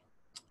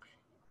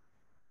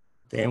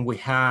 Then we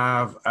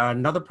have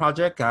another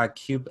project,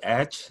 Cube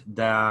Edge,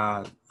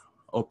 that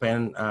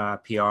open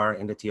PR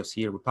in the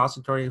TOC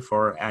repository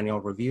for annual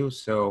review.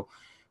 So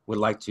we'd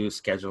like to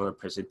schedule a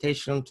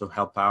presentation to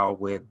help out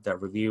with the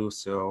review.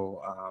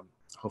 So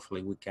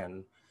hopefully we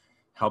can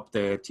help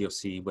the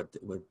TOC with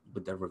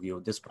the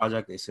review. This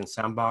project is in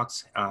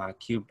Sandbox.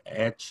 Cube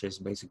Edge is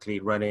basically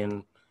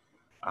running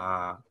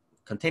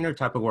container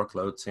type of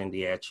workloads in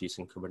the edge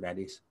using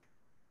Kubernetes.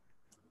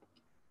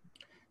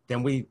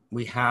 Then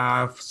we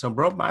have some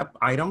roadmap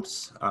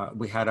items.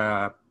 We had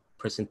a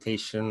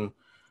presentation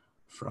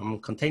from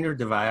container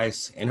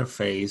device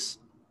interface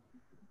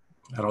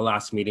at our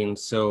last meeting.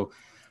 So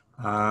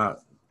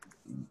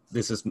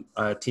this is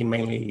a team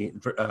mainly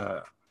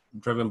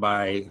driven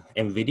by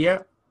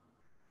NVIDIA.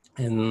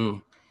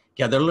 And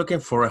Yeah, they're looking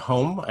for a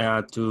home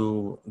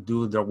to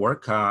do their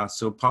work.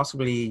 So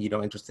possibly,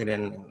 interested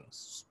in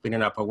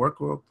spinning up a work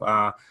group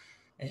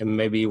and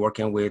maybe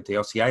working with the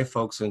LCI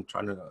folks and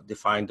trying to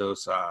define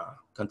those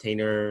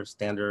container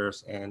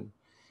standards and,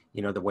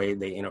 the way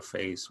they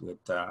interface with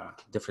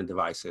different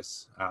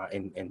devices.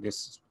 In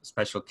this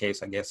special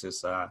case, I guess,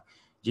 is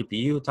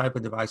GPU type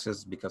of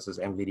devices because it's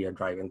NVIDIA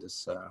driving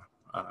this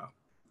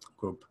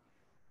group.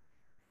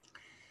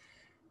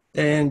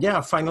 And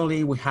yeah,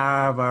 finally, we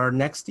have our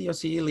next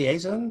TOC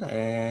liaison,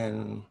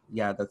 and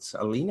yeah, that's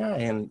Alina,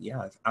 and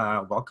yeah,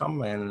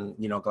 welcome, and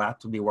glad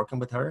to be working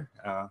with her.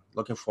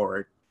 Looking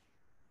forward.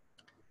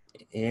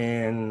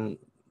 And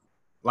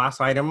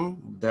last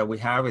item that we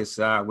have is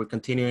we're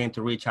continuing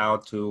to reach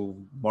out to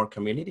more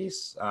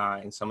communities,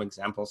 and some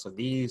examples of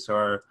these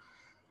are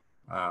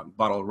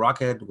Bottle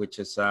Rocket, which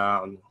is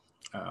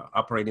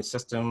operating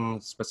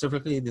system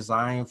specifically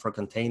designed for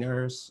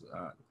containers.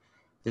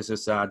 This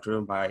is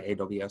driven by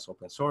AWS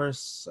open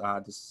source.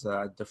 This is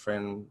a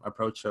different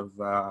approach of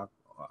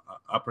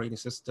operating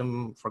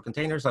system for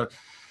containers.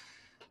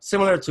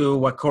 Similar to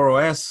what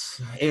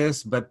CoreOS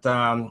is, but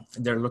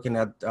they're looking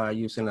at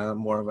using a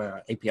more of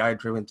an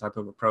API-driven type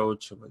of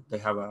approach. They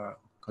have a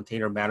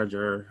container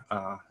manager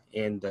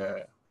in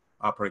the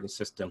operating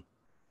system.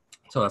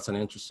 So that's an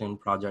interesting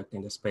project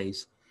in the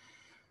space.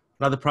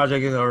 Another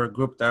project or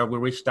group that we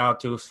reached out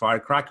to is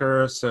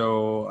Firecracker.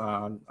 So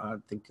I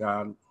think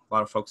a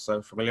lot of folks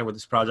are familiar with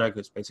this project.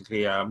 It's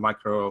basically a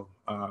micro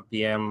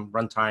VM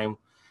runtime,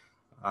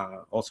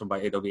 also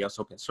by AWS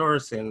open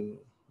source, and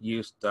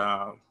used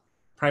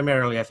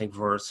primarily, I think,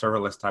 for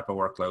serverless type of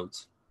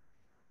workloads.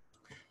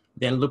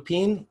 Then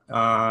Lupin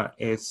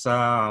is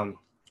a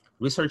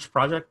research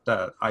project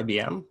that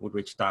IBM would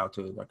reached out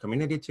to the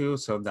community to.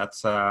 So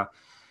that's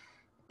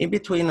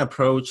in-between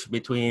approach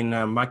between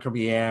micro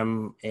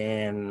VM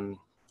and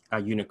a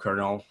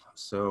unikernel.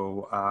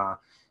 So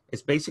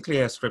it's basically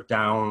a stripped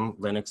down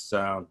Linux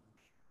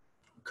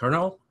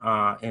kernel,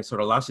 and so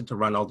it allows you to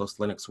run all those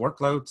Linux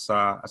workloads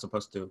as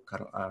opposed to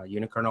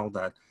unikernel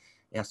that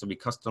it has to be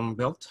custom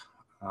built.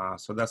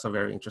 So that's a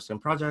very interesting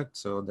project.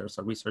 So there's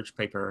a research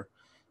paper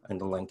in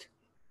the link.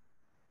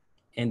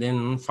 And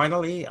then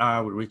finally,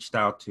 we reached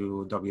out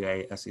to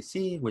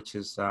WASEC, which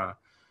is a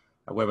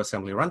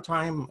WebAssembly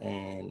runtime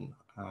and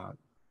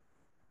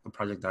a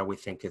project that we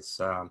think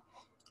is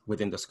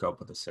within the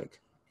scope of the SIG.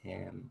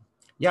 And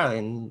yeah,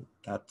 and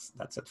that's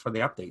it for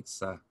the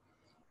updates.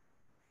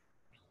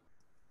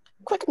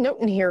 Quick note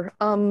in here,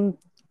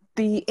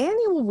 the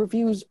annual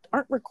reviews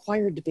aren't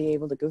required to be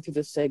able to go through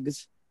the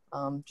SIGs.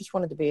 Just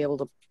wanted to be able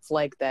to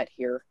flag that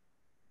here.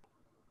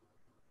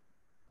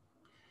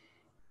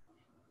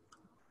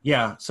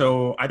 Yeah,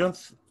 so I don't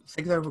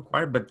think they're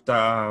required, but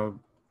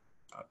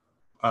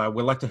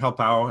we'd like to help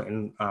out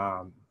and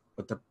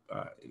with the,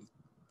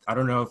 I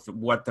don't know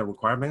what the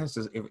requirement is.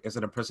 Is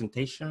it a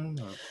presentation?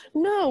 Or?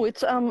 No,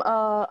 it's, I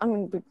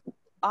mean,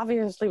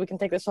 obviously we can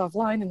take this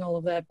offline and all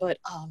of that, but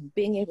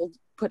being able to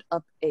put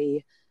up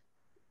a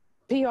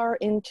PR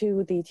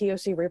into the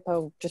TOC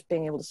repo, just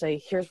being able to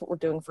say, here's what we're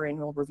doing for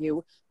annual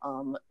review.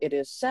 It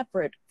is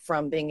separate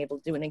from being able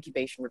to do an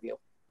incubation review.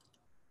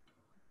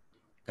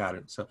 Got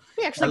it. So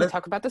we actually will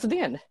talk about this at the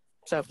end.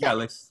 So yeah,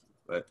 let's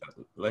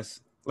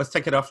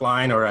take it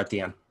offline or at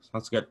the end.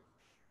 Sounds good.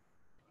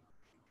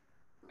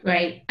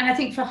 Great. And I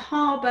think for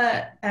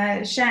Harbour,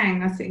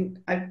 Zhang, I think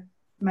I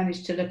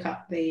managed to look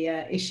up the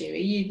issue. Are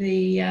you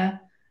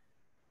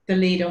the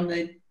lead on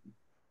the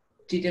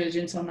due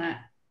diligence on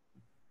that?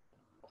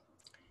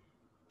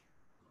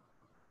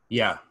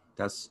 Yeah,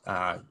 that's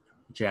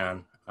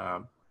Jan.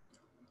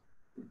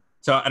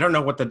 So I don't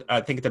know what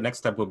I think the next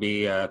step will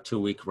be a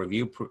 2-week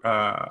review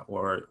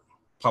or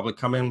public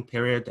comment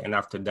period. And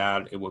after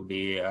that, it will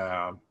be,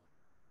 a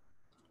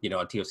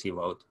TOC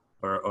vote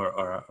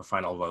or a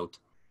final vote.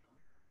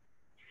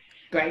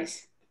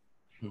 Great.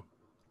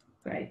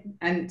 Great.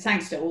 And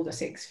thanks to all the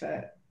SIGs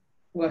for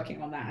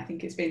working on that. I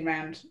think it's been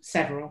around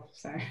several,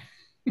 so.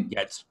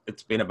 Yeah,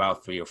 it's been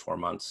about 3 or 4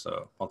 months,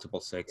 so multiple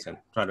SIGs and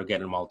trying to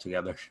get them all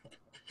together.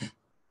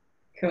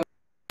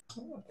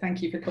 Cool.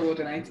 Thank you for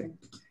coordinating.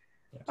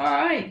 All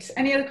right.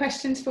 Any other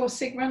questions for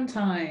SIG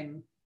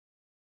runtime?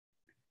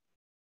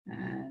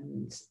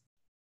 And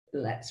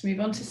let's move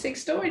on to SIG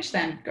storage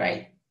then.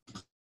 Great.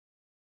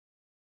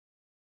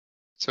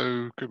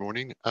 So good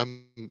morning.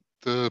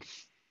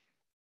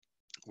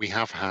 We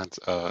have had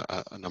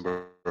a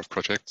number of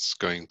projects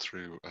going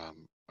through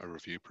a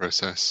review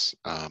process.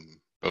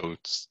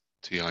 Both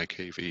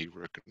TIKV,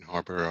 Rook and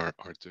Harbour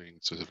are doing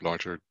sort of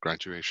larger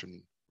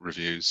graduation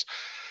reviews.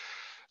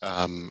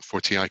 For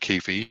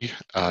TIKV,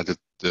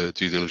 the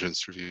due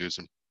diligence review is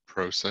in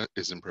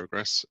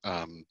progress.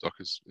 Doc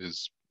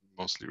is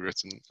mostly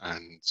written,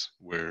 and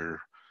we're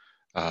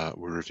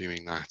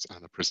reviewing that,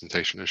 and a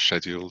presentation is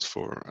scheduled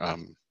for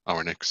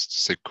our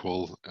next SIG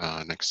call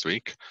next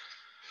week.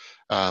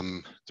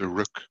 The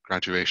Rook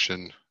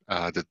graduation,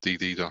 the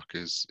DD doc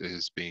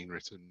is being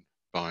written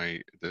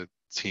by the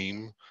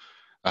team.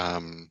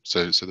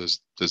 So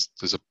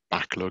there's a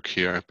backlog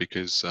here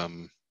because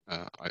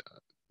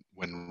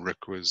when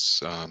RIC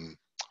was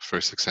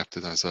first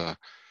accepted as a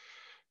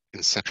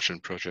inception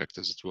project,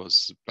 as it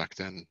was back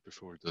then,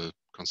 before the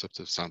concept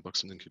of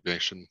sandbox and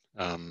incubation,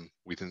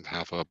 we didn't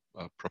have a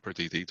proper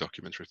DD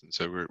document written,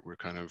 so we're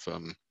kind of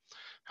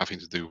having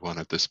to do one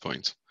at this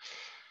point.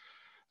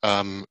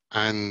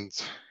 And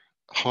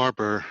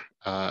Harbor,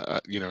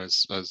 you know,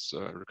 as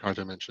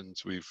Ricardo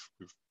mentioned, we've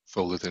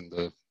folded in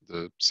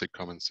the SIG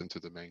comments into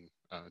the main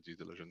due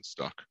diligence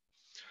doc.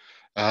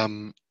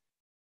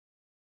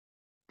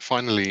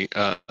 Finally,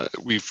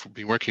 we've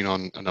been working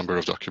on a number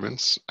of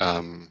documents.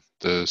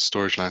 The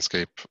storage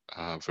landscape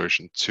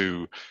version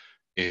 2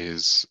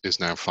 is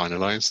now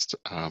finalized.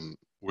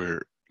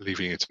 We're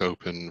leaving it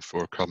open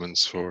for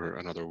comments for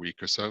another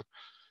week or so,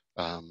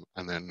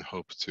 and then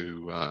hope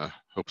to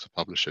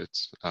publish it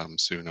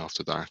soon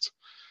after that.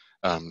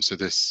 So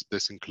this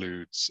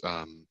includes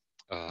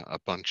a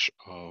bunch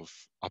of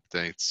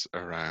updates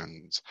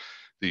around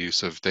the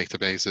use of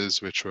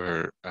databases, which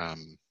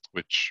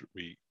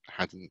we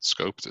hadn't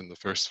scoped in the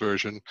first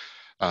version,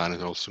 and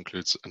it also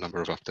includes a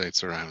number of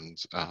updates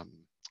around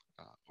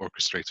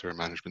orchestrator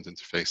management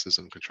interfaces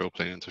and control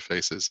plane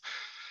interfaces.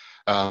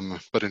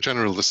 But in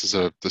general, this is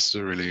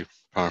a really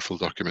powerful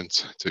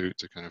document to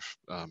kind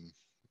of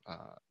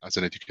as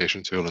an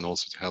education tool, and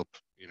also to help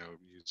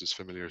users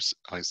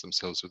familiarize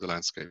themselves with the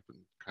landscape,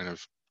 and kind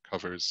of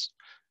covers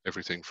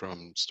everything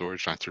from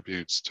storage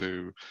attributes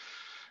to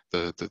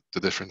the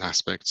different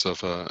aspects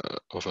of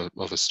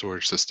a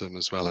storage system,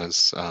 as well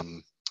as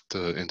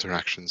the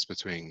interactions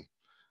between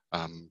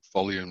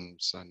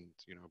volumes and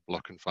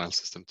block and file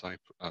system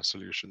type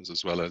solutions,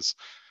 as well as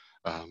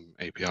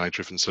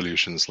API-driven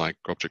solutions like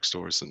object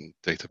stores and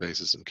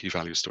databases and key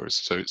value stores.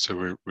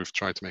 So we've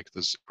tried to make it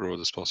as broad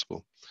as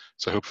possible.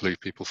 So hopefully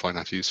people find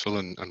that useful,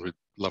 and we'd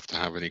love to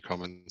have any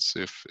comments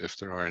if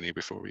there are any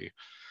before we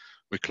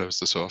close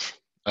this off.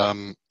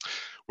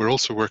 We're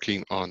also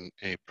working on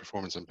a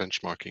performance and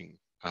benchmarking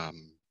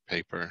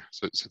paper.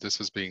 So this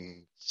has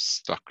been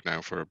stuck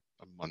now for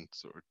a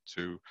month or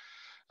two,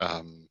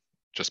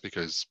 just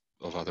because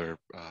of other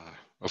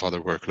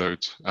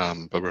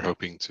workload. But we're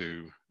hoping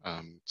to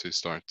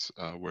start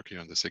working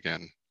on this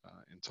again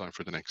in time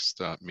for the next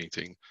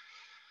meeting.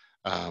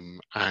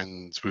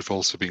 And we've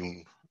also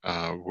been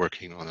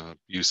working on a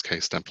use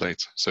case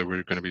template. So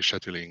we're going to be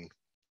scheduling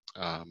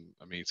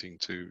a meeting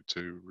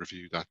to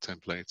review that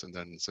template and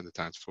then send it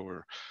out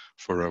for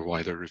a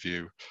wider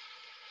review.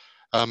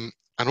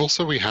 And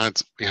also we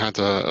had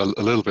a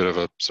little bit of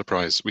a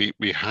surprise.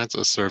 We had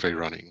a survey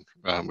running,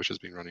 which has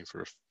been running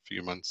for a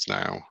few months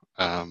now,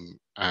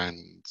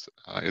 and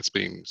it's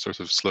been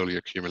sort of slowly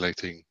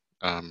accumulating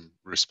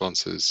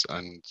responses,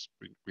 and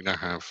we now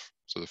have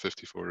sort of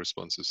 54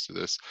 responses to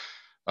this.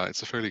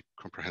 It's a fairly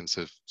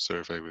comprehensive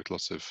survey with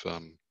lots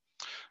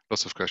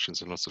of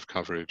questions and lots of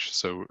coverage.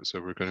 So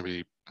we're going to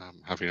be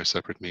having a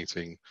separate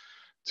meeting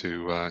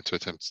to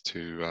attempt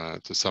to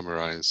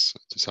summarize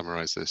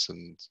this,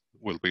 and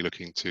we'll be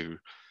looking to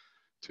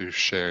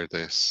share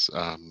this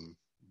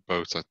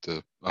both at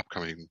the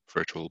upcoming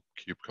virtual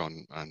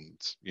KubeCon and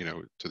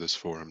to this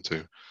forum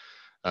too,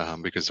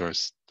 because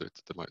there's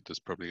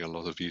probably a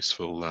lot of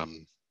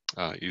useful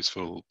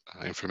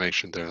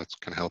information there that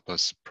can help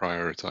us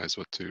prioritize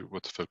what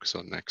to focus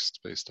on next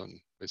based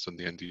on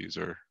the end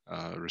user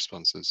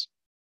responses.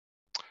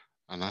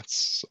 And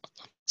that's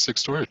SIG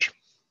storage.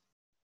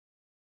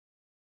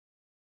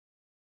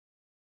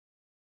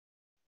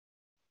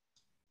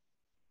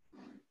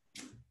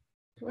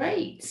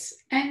 Great.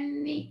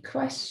 Any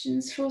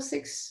questions for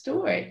SIG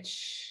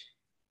storage?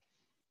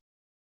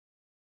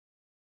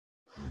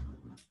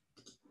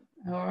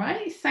 All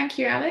right. Thank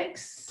you,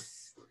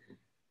 Alex.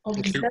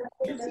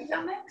 Observability,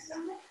 Alex.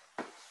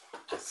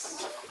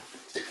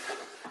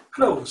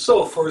 Hello.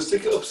 So for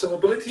SIG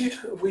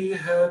observability, we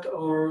had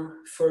our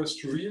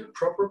first real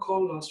proper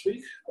call last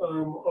week.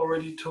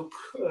 Already took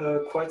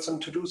quite some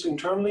to-dos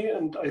internally,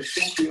 and I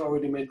think we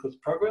already made good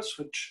progress,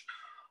 which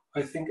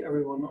I think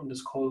everyone on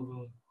this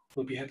call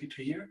will be happy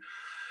to hear.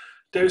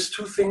 There's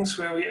two things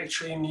where we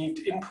actually need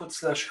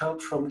input/help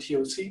from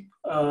TOC.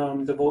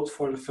 The vote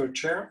for the third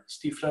chair,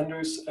 Steve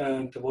Flanders,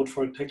 and the vote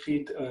for the tech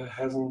lead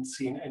hasn't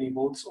seen any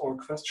votes or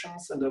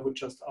questions, and I would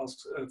just ask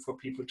for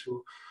people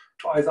to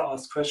either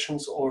ask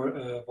questions or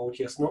vote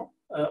yes, no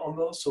on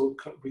those, so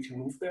we can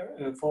move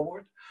there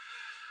forward.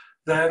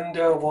 Then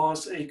there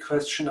was a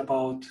question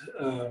about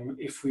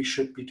if we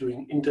should be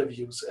doing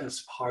interviews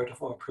as part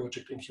of our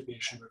project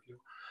incubation review.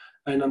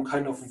 And I'm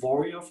kind of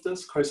wary of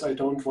this because I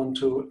don't want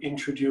to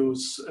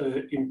introduce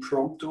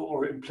impromptu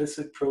or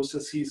implicit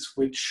processes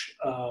which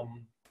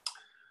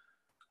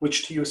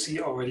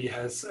TOC already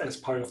has as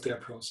part of their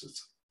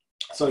process.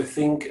 So I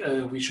think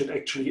we should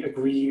actually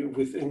agree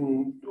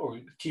within,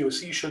 or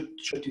TOC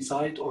should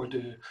decide, or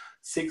the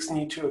SIGs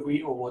need to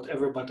agree or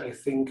whatever, but I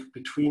think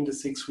between the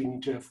SIGs we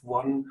need to have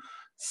one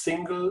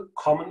single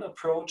common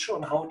approach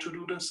on how to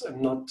do this,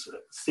 and not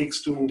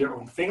SIGs doing their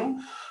own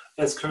thing,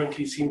 as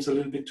currently seems a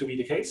little bit to be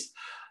the case.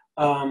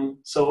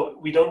 So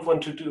we don't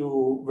want to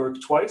do work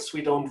twice.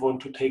 We don't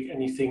want to take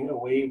anything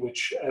away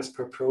which, as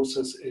per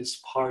process, is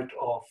part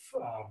of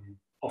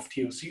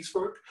TOC's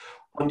work.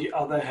 On the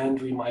other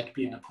hand, we might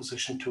be in a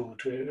position to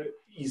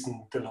ease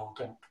the load,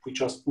 and we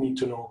just need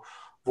to know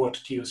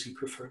what TOC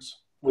prefers.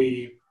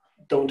 We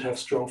don't have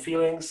strong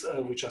feelings,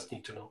 we just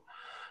need to know.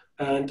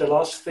 And the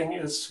last thing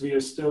is we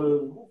are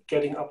still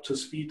getting up to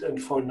speed,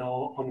 and for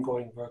now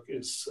ongoing work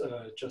is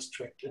just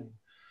tracked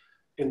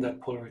in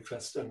that pull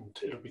request, and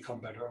it'll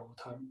become better over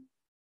time.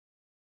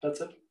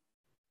 That's it.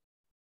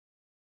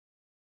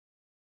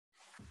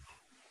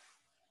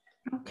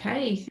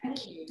 Okay,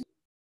 thank you.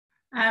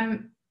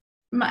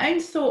 My own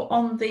thought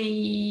on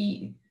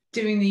doing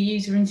the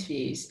user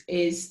interviews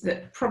is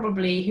that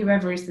probably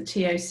whoever is the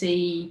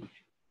TOC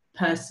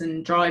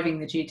person driving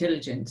the due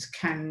diligence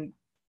can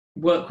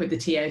work with the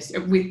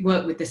TOC,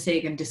 work with the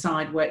SIG and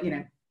decide where, you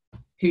know,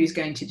 who's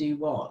going to do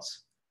what.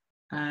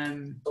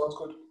 Sounds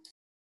good.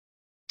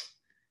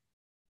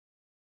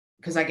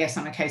 Because I guess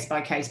on a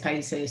case-by-case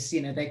basis,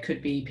 you know, there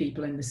could be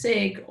people in the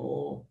SIG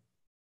or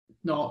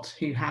not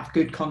who have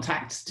good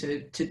contacts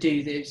to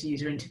do those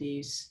user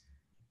interviews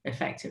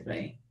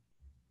effectively.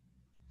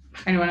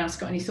 Anyone else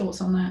got any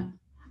thoughts on that?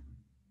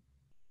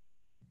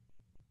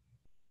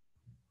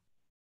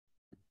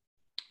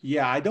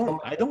 Yeah, I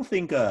don't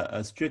think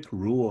a strict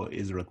rule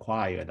is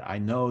required. I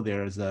know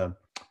there's a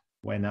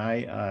when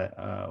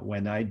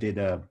I did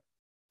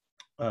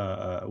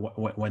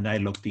when I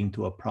looked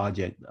into a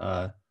project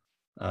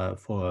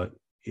for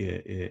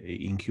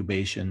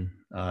incubation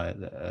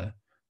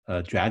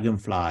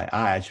Dragonfly,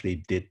 I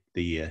actually did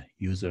the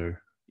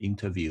user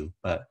interview,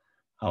 but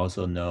I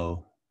also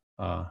know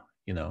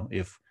you know,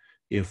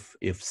 if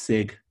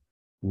SIG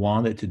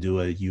wanted to do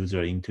a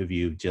user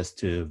interview just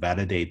to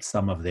validate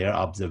some of their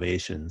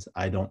observations,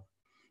 I don't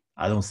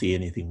see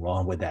anything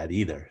wrong with that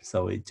either.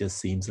 So it just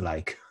seems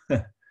like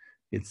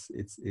it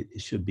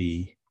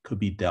could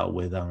be dealt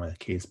with on a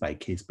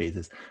case-by-case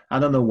basis. I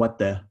don't know what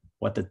the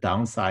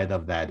downside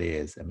of that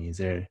is. I mean, is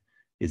there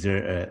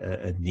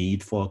a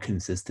need for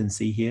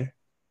consistency here?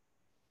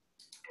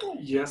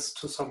 Yes,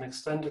 to some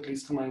extent, at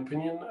least in my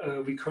opinion.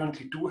 We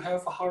currently do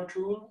have a hard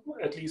rule,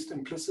 at least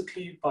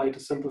implicitly, by the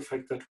simple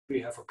fact that we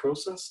have a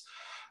process,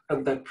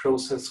 and that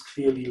process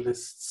clearly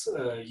lists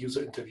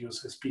user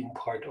interviews as being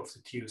part of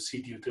the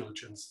TOC due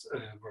diligence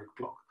work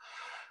block,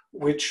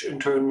 which in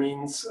turn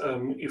means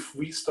if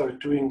we start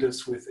doing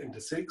this within the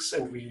SIGs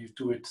and we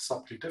do it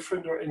subtly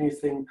different or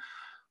anything,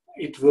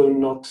 it will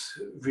not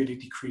really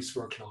decrease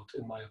workload,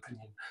 in my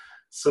opinion.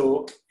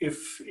 So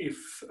if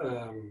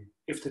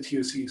the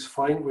TOC is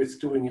fine with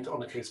doing it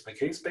on a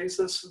case-by-case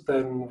basis,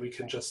 then we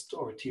can just,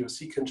 or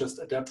TOC can just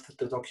adapt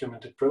the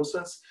documented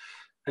process,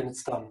 and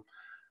it's done.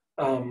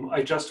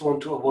 I just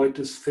want to avoid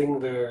this thing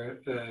where,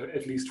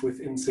 at least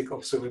within SIG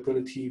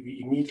observability,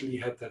 we immediately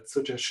had that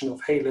suggestion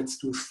of, hey, let's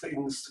do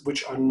things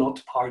which are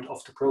not part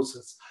of the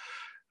process.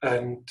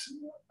 And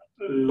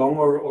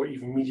longer or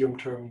even medium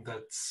term,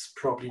 that's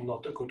probably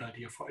not a good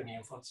idea for any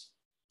of us.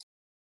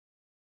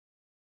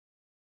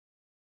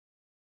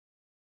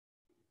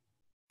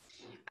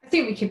 I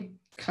think we could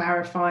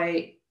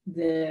clarify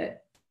the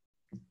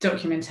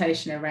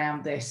documentation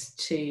around this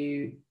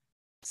to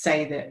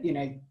say that, you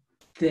know,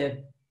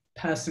 the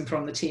person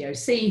from the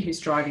TOC who's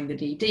driving the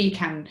DD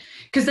can,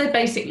 because they're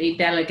basically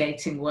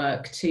delegating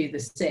work to the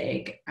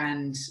SIG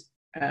and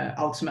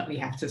ultimately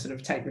have to sort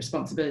of take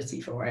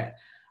responsibility for it.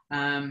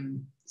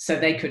 So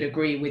they could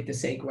agree with the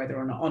SIG whether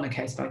or not on a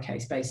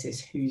case-by-case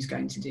basis who's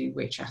going to do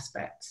which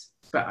aspects.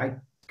 But I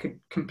could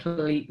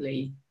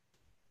completely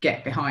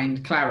get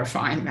behind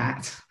clarifying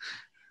that.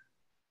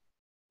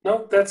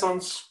 No, that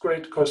sounds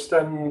great, because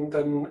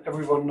then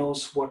everyone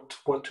knows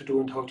what to do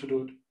and how to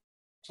do it.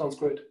 Sounds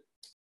great.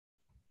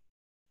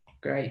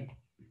 Great.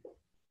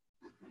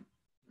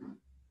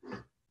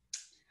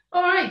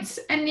 All right,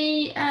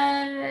 any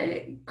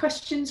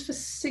questions for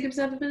SIG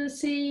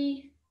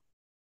observability?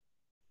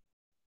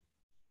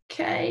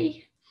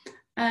 Okay.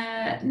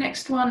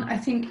 Next one, I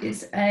think,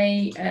 is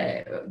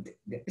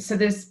so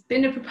there's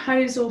been a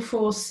proposal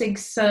for SIG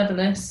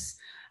serverless.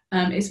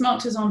 It's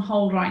marked as on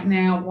hold right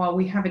now while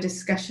we have a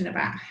discussion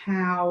about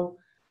how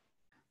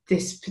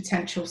this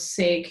potential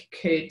SIG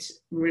could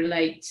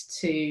relate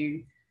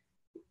to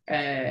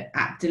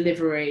app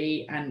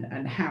delivery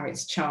and how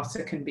its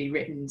charter can be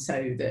written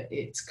so that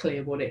it's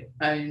clear what it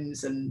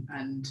owns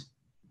and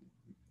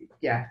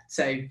yeah.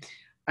 So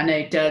I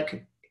know Doug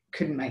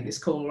couldn't make this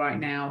call right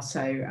now,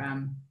 so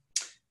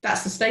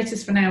that's the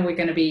status for now. We're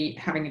going to be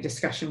having a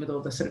discussion with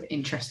all the sort of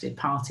interested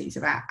parties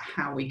about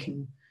how we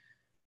can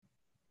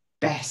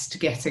best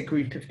get a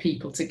group of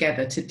people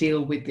together to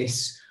deal with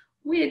this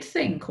weird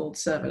thing called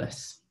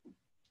serverless.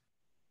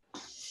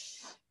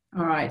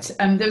 All right,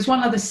 there's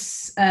one other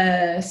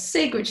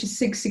SIG, which is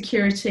SIG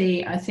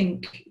security, I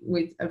think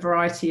with a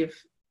variety of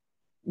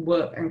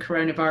work and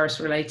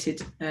coronavirus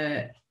related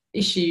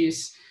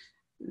issues.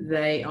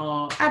 They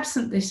are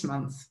absent this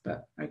month,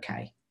 but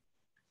okay.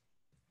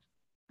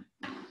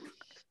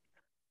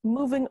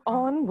 Moving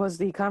on was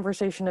the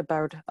conversation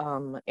about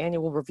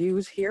annual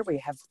reviews here. We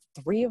have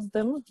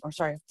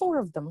 4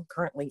 of them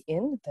currently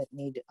in that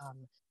need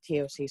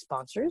TOC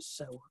sponsors.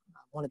 So I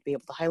wanted to be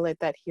able to highlight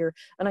that here.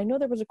 And I know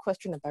there was a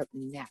question about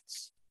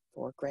NATs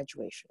for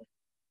graduation.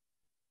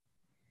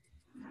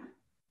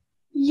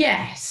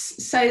 Yes,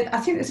 so I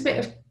think there's a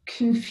bit of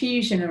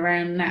confusion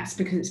around NATs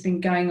because it's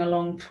been going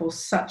along for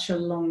such a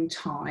long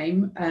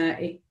time.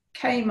 It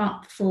came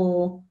up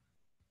for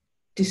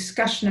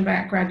discussion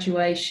about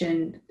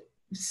graduation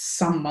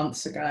some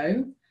months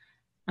ago.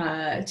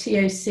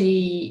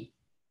 TOC,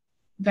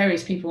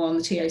 various people on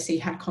the TOC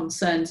had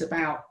concerns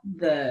about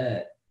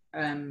the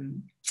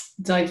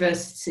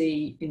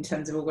diversity in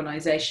terms of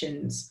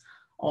organisations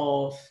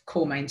of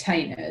core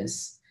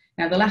maintainers.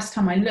 Now, the last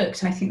time I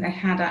looked, I think they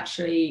had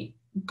actually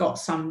got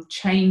some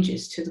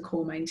changes to the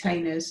core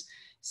maintainers,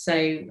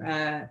 so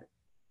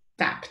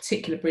that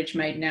particular bridge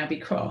may now be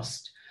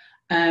crossed.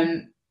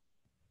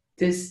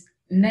 There's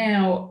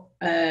now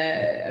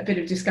a bit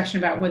of discussion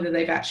about whether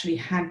they've actually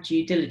had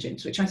due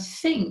diligence, which I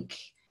think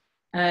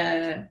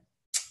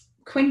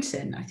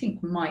Quinton, I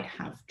think, might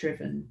have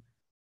driven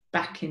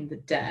back in the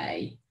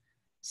day.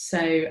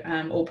 So,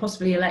 or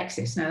possibly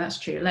Alexis. No, that's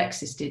true.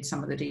 Alexis did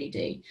some of the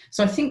DD.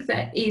 So I think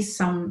there is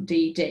some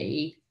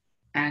DD,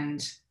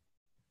 and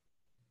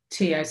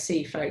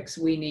TOC folks,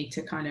 we need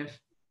to kind of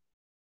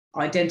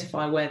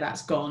identify where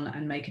that's gone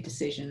and make a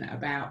decision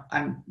about,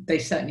 they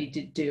certainly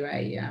did do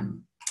a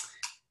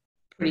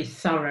pretty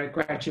thorough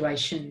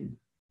graduation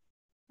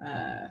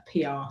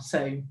PR.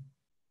 So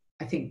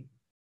I think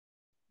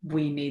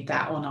we need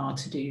that on our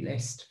to-do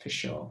list for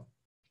sure.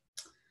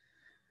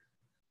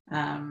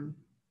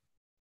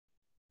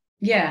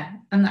 Yeah,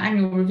 and the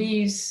annual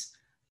reviews,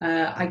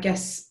 I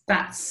guess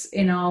that's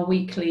in our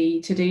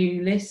weekly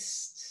to-do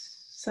list.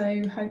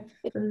 So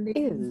hopefully.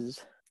 It is.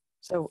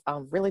 So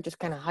really just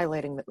kind of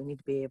highlighting that we need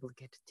to be able to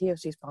get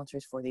TOC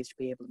sponsors for these to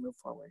be able to move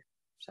forward.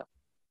 So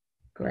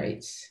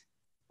great.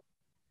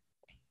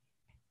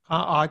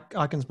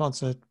 I can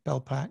sponsor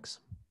Bell Packs.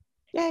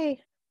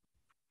 Yay.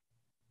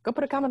 Go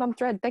put a comment on the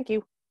thread. Thank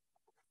you.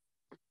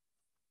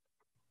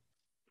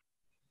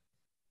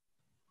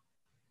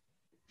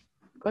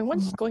 Going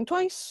once, going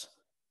twice.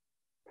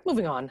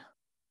 Moving on.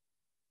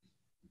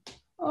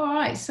 All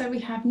right, so we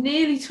have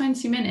nearly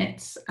 20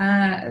 minutes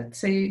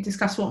to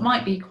discuss what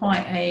might be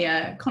quite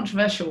a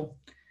controversial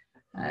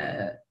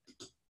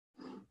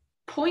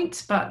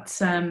point,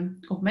 but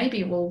or maybe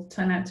it will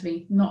turn out to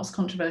be not as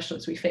controversial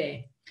as we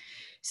fear.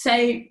 So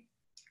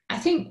I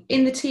think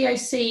in the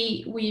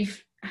TOC,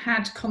 we've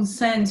had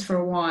concerns for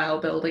a while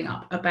building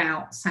up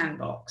about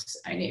Sandbox,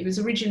 and it was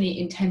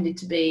originally intended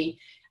to be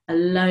a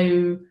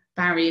low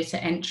barrier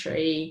to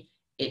entry.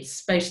 It's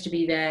supposed to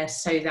be there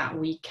so that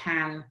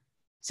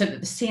so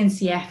that the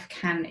CNCF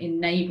can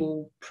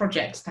enable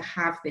projects to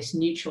have this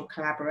neutral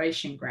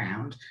collaboration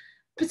ground,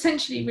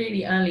 potentially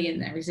really early in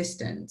their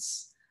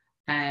existence,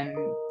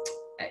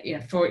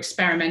 for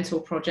experimental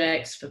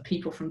projects, for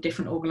people from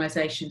different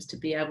organizations to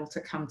be able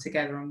to come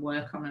together and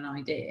work on an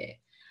idea.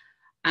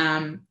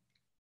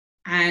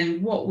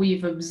 And what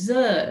we've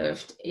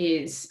observed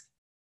is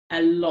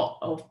a lot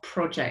of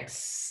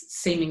projects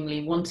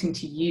seemingly wanting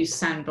to use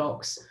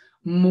Sandbox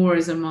more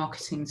as a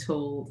marketing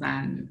tool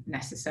than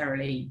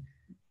necessarily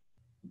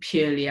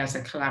purely as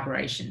a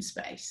collaboration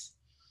space.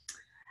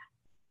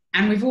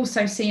 And we've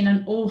also seen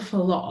an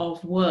awful lot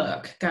of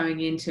work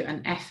going into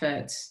an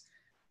effort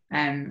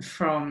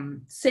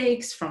from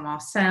SIGs, from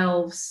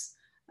ourselves,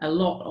 a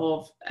lot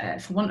of,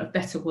 for want of a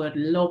better word,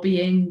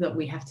 lobbying that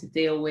we have to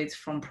deal with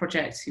from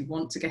projects who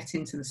want to get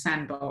into the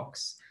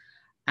Sandbox.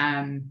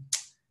 And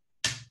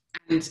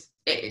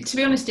to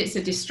be honest, it's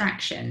a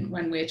distraction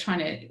when we're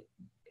trying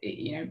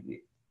to,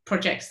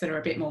 projects that are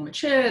a bit more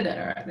mature, that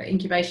are at the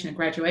incubation and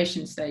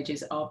graduation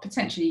stages, are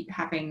potentially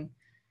having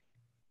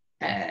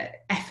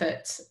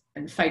effort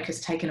and focus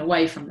taken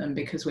away from them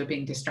because we're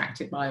being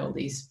distracted by all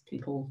these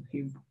people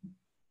who,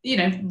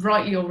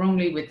 rightly or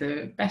wrongly, with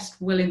the best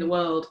will in the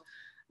world,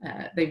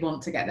 they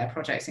want to get their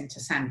projects into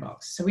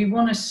Sandbox. So we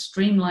want to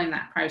streamline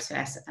that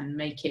process and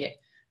make it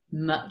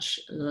much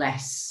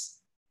less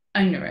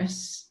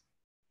onerous.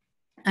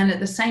 And at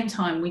the same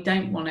time, we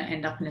don't want to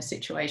end up in a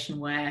situation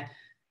where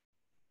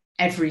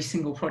every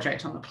single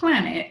project on the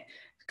planet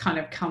kind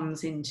of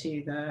comes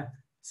into the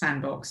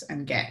Sandbox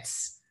and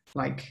gets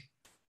like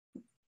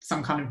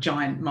some kind of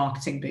giant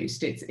marketing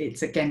boost.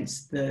 It's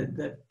against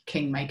the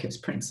Kingmaker's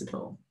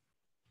principle.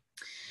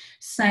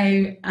 So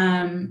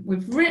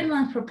we've written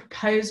up a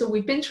proposal.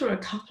 We've been through a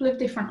couple of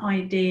different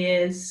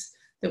ideas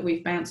that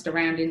we've bounced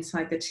around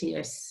inside the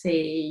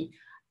TOC.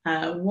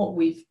 What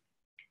we've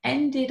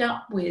ended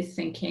up with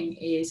thinking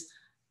is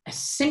a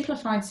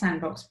simplified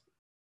Sandbox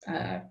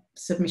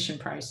submission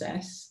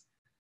process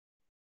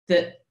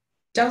that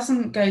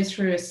doesn't go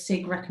through a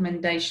SIG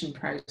recommendation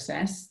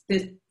process.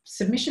 The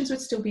submissions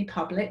would still be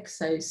public,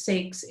 so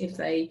SIGs, if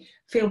they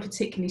feel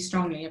particularly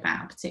strongly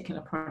about a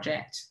particular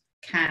project,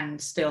 can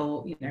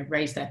still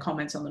raise their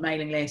comments on the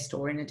mailing list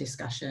or in a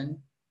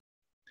discussion.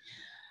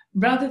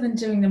 rather than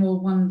doing them all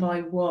one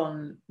by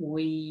one,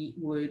 we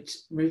would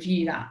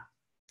review that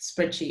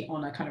spreadsheet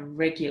on a kind of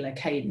regular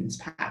cadence,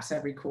 perhaps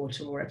every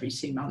quarter or every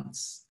 2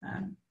 months,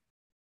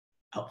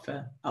 up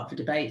for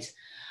debate.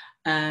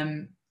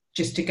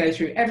 Just to go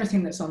through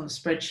everything that's on the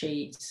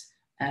spreadsheet.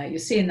 You'll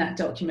see in that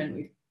document,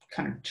 we've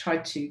kind of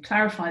tried to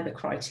clarify the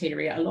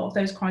criteria. A lot of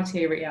those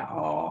criteria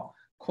are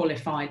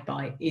qualified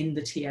by in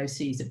the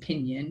TOC's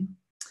opinion,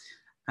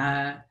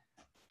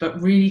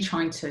 but really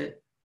trying to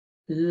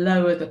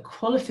lower the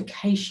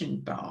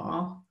qualification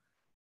bar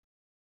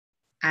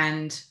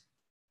and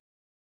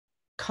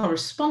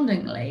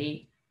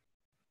correspondingly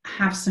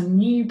have some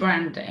new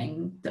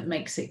branding that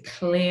makes it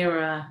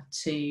clearer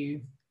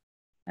to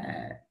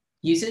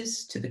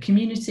users, to the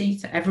community,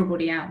 to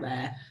everybody out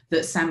there,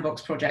 that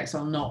sandbox projects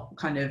are not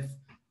kind of,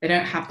 they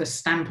don't have the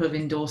stamp of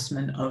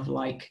endorsement of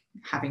like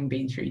having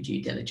been through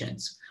due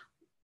diligence.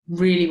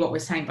 Really what we're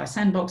saying by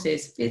sandbox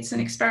is it's an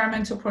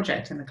experimental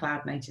project in the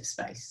cloud native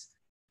space.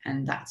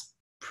 And that's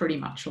pretty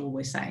much all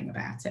we're saying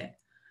about it.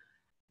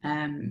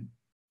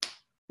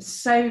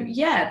 So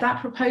yeah,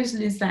 that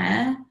proposal is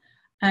there.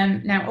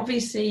 Now,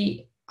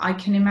 obviously, I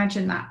can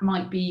imagine that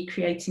might be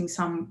creating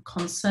some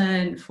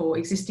concern for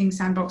existing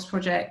sandbox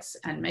projects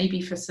and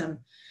maybe for some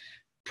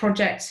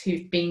projects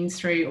who've been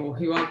through or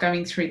who are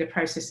going through the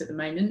process at the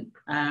moment.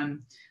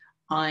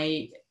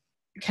 I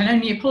can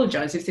only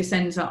apologise if this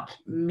ends up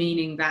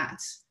meaning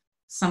that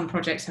some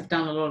projects have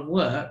done a lot of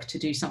work to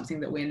do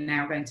something that we're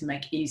now going to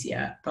make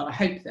easier, but I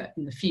hope that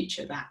in the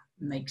future that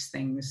makes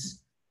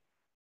things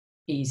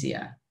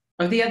easier.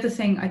 Oh, the other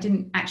thing, I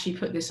didn't actually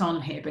put this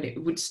on here, but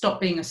it would stop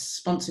being a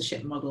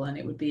sponsorship model and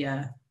it would be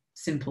a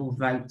simple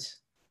vote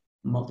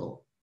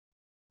model.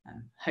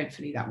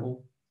 Hopefully that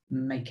will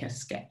make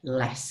us get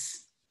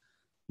less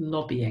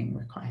lobbying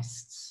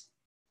requests.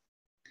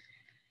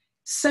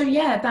 So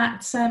yeah,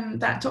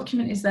 that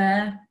document is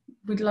there.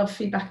 We'd love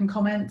feedback and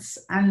comments.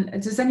 And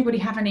does anybody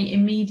have any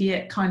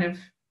immediate kind of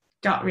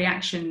gut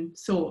reaction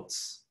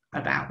thoughts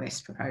about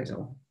this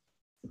proposal?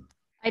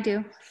 I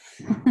do.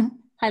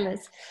 Hi,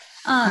 Liz.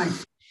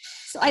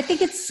 So I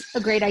think it's a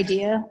great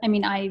idea. I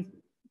mean, I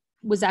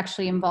was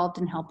actually involved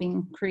in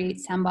helping create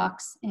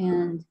Sandbox,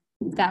 and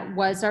that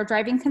was our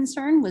driving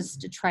concern, was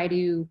to try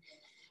to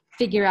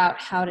figure out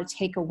how to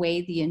take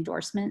away the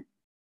endorsement,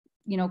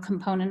 you know,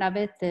 component of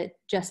it, that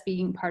just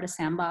being part of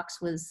Sandbox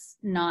was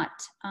not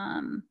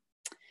an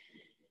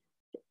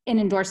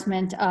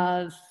endorsement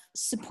of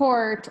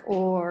support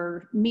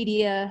or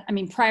media. I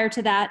mean, prior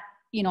to that,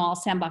 you know, all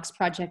Sandbox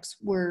projects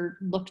were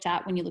looked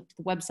at when you looked at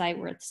the website,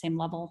 we're at the same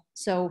level.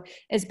 So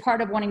as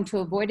part of wanting to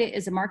avoid it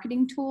as a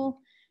marketing tool,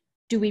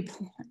 do we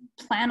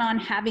plan on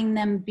having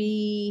them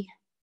be,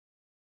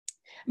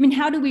 I mean,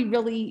 how do we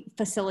really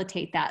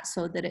facilitate that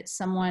so that it's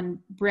someone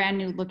brand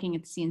new looking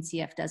at the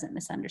CNCF doesn't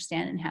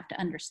misunderstand and have to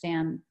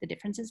understand the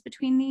differences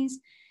between these?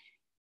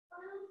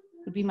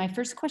 Would be my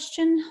first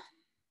question.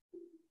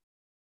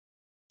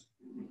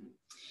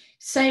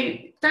 So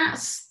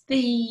that's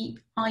the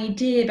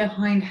idea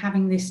behind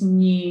having this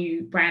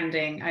new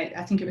branding.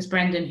 I think it was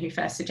Brendan who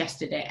first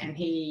suggested it, and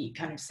he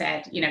kind of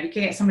said, you know, we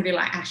could get somebody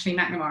like Ashley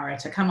McNamara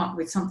to come up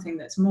with something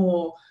that's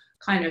more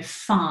kind of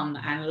fun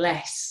and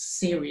less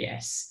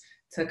serious,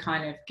 to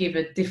kind of give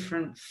a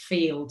different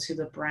feel to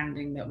the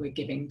branding that we're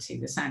giving to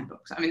the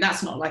sandbox. I mean,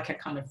 that's not like a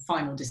kind of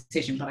final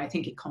decision, but I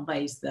think it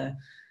conveys the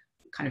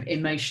kind of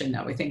emotion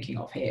that we're thinking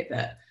of here,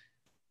 that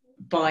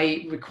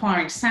by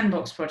requiring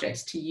sandbox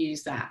projects to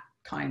use that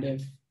kind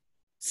of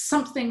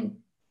something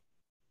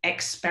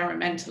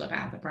experimental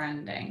about the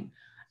branding,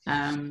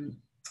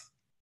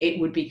 it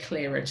would be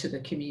clearer to the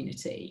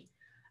community.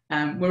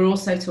 We're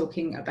also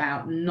talking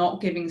about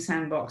not giving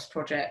sandbox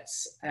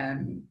projects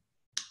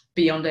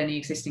beyond any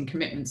existing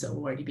commitments that have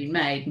already been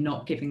made,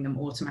 not giving them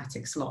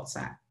automatic slots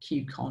at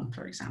KubeCon,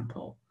 for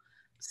example.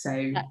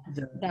 So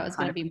that was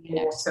going to be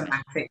my next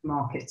automatic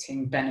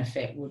marketing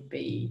benefit would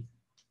be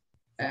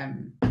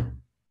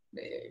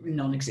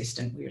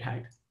non-existent, we would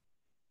hope.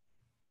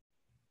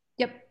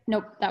 Yep.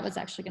 Nope. That was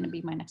actually going to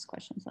be my next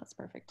question. So that's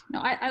perfect.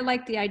 No, I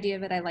like the idea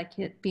of it. I like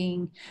it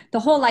being, the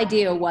whole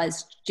idea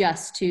was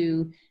just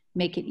to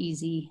make it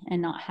easy and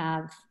not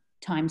have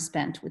time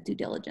spent with due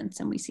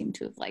diligence. And we seem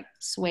to have like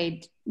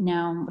swayed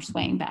now, and we're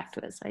swaying back to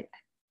it. So I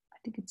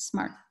think it's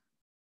smart.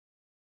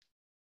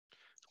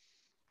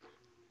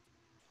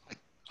 I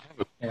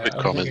have a quick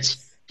comment.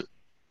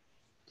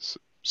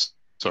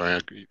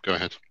 Sorry, go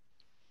ahead.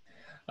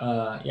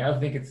 Yeah, I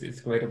think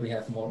it's great that we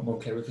have more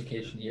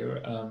clarification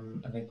here.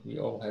 I think we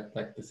all had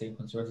like the same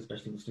concerns,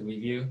 especially with the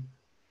review.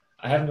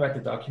 I haven't read the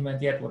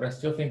document yet. What I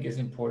still think is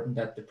important,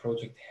 that the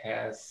project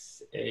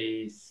has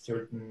a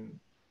certain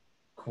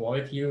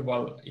quality.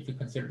 Well, if you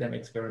consider them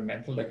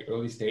experimental, like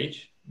early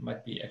stage,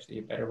 might be actually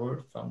a better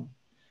word from.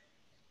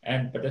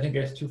 But I think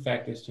there's two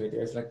factors to it.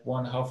 There's like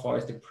one, how far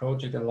is the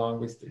project along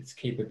with its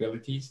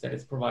capabilities that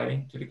it's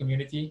providing to the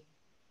community,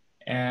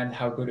 and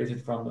how good is it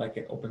from like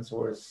an open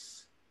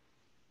source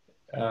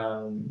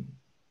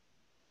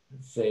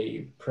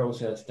say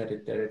process that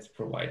it's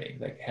providing.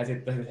 Like does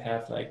it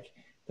have like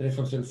that it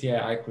fulfills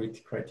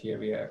CII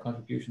criteria,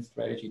 contribution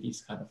strategy,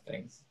 these kind of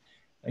things.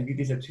 I think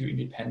these are two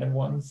independent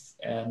ones,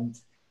 and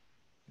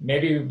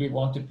maybe we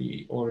want to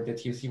be, or the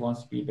TOC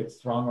wants to be a bit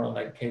stronger on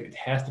like, okay, it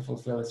has to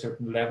fulfill a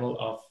certain level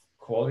of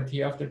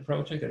quality of the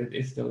project, that it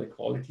is still a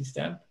quality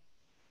stamp,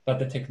 but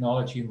the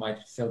technology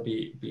might still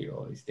be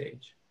early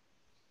stage.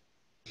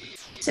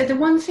 So the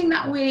one thing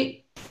that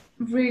we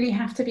really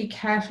have to be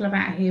careful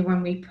about here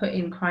when we put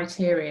in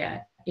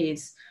criteria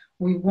is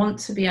we want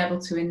to be able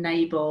to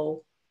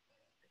enable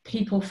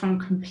people from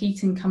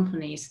competing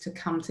companies to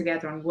come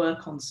together and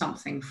work on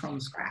something from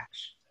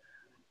scratch.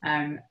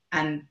 And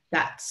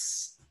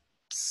that's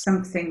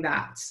something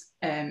that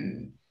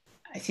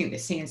I think the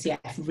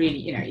CNCF really,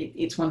 you know,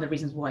 it's one of the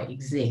reasons why it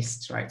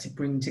exists, right? To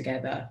bring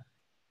together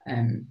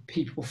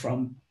people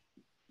from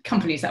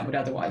companies that would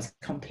otherwise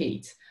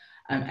compete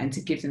and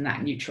to give them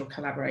that neutral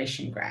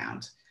collaboration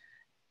ground.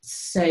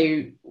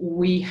 So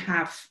we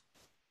have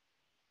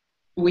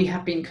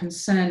been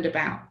concerned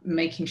about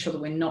making sure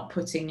that we're not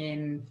putting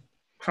in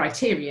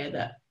criteria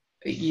that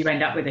you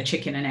end up with a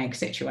chicken and egg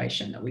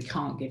situation, that we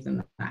can't give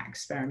them that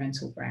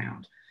experimental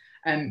ground.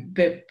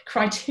 But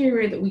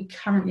criteria that we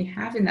currently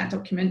have in that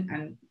document,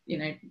 and you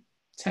know,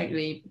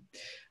 totally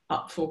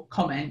up for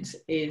comment,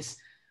 is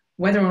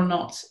whether or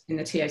not, in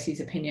the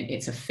TOC's opinion,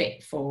 it's a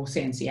fit for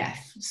CNCF.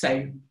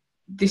 So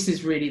this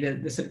is really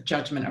the sort of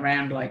judgment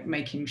around like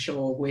making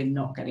sure we're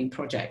not getting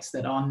projects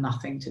that are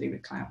nothing to do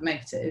with cloud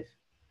native.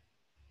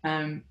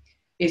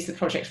 Is the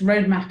project's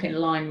roadmap in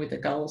line with the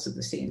goals of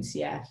the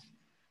CNCF?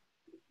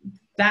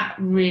 That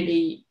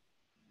really,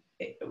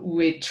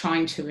 we're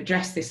trying to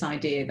address this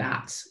idea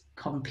that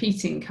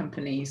competing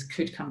companies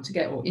could come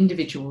together, or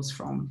individuals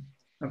from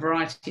a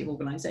variety of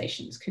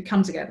organizations could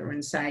come together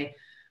and say,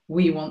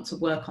 we want to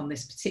work on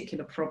this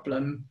particular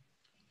problem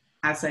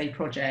as a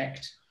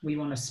project, we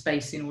want a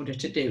space in order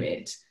to do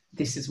it,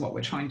 this is what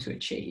we're trying to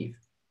achieve.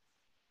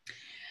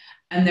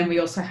 And then we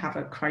also have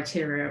a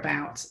criteria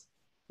about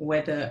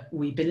whether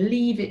we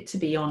believe it to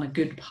be on a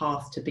good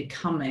path to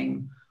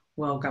becoming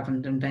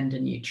well-governed and vendor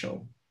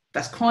neutral.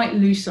 That's quite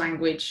loose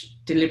language,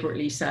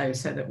 deliberately so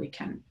that we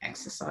can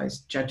exercise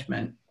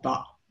judgment,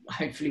 but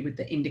hopefully with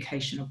the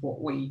indication of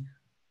what we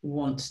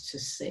want to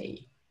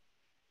see.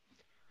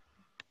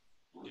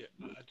 Yeah,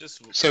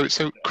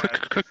 so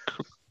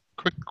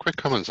quick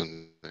comments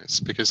on this,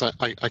 because I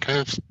kind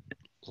of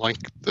like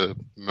the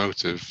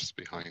motives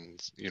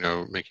behind, you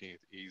know, making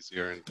it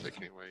easier and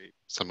taking away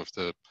some of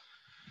the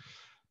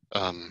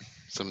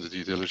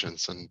due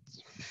diligence and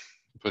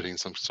putting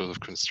some sort of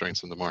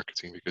constraints on the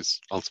marketing, because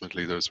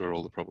ultimately those were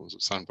all the problems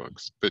of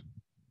Sandbox. But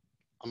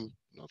I'm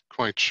not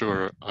quite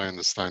sure I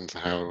understand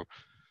how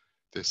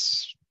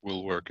this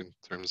will work in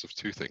terms of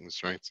two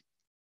things, right?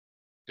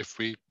 If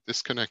we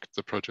disconnect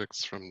the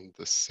projects from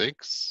the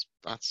SIGs,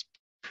 that's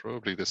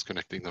probably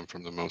disconnecting them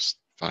from the most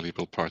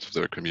valuable part of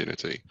their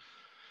community.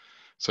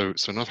 So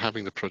not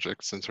having the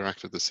projects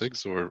interact with the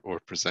SIGs or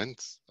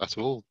present at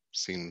all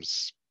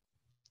seems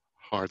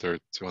harder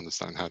to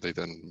understand how they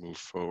then move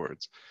forward.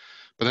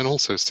 But then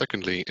also,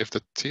 secondly, if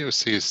the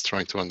TOC is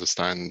trying to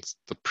understand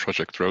the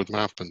project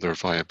roadmap and their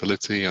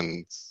viability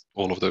and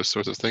all of those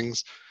sorts of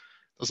things,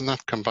 doesn't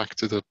that come back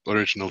to the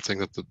original thing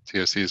that the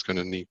TOC is going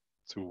to need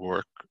to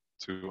work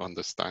to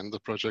understand the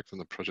project,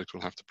 and the project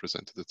will have to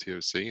present to the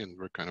TOC, and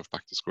we're kind of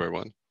back to square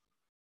one?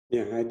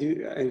 Yeah, I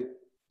do.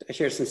 I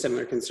share some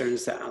similar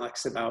concerns to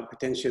Alex about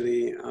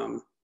potentially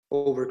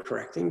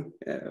overcorrecting,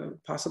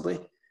 possibly.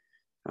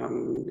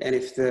 And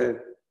if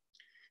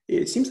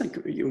it seems like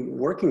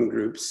working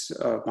groups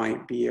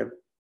might be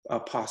a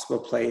possible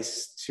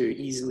place to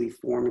easily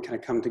form and kind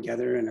of come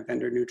together in a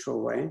vendor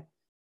neutral way.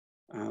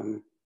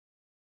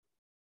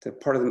 The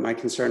part of my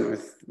concern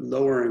with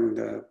lowering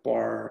the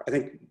bar, I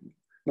think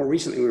more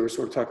recently we were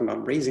sort of talking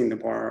about raising the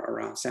bar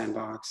around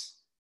Sandbox,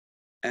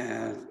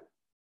 and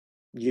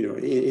you know,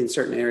 in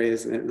certain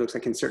areas, and it looks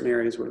like in certain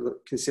areas we're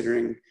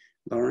considering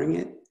lowering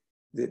it.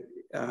 That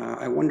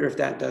I wonder if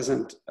that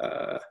doesn't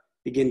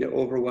begin to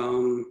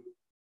overwhelm,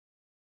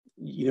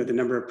 you know, the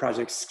number of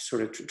projects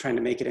sort of trying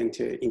to make it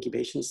into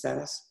incubation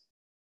status,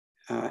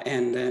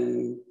 and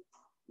then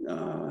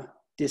not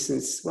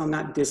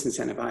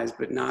disincentivize,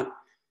 but not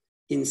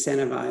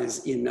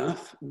incentivize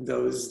enough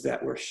those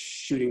that were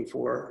shooting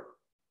for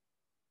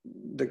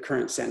the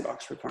current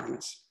Sandbox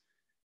requirements.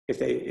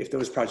 If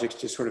those projects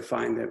just sort of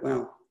find that,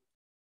 well.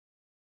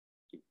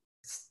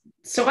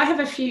 So I have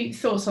a few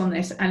thoughts on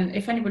this, and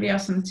if anybody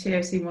else on the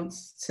TOC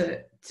wants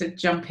to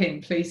jump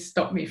in, please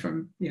stop me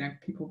from, you know,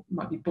 people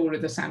might be bored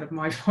of the sound of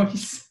my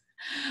voice.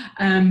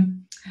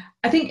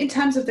 I think in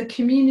terms of the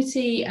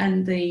community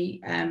and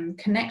the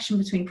connection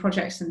between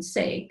projects and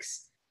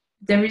SIGs,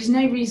 there is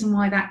no reason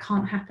why that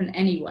can't happen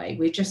anyway.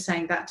 We're just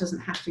saying that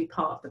doesn't have to be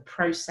part of the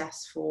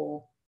process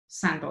for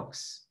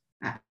Sandbox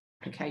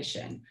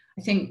application.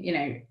 I think, you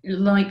know,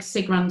 like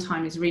SIG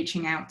Runtime is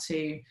reaching out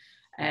to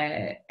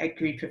a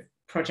group of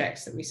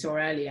projects that we saw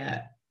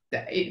earlier,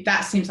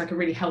 that seems like a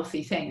really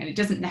healthy thing, and it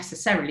doesn't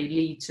necessarily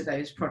lead to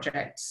those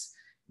projects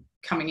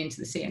coming into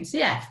the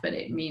CNCF, but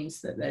it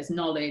means that there's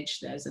knowledge,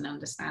 there's an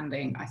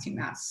understanding. I think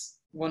that's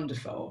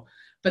wonderful.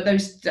 But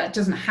that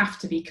doesn't have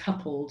to be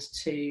coupled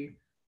to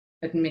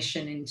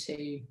admission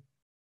into,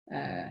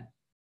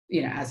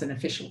 as an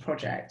official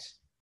project.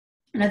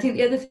 And I think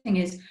the other thing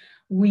is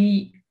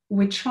we're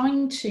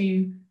trying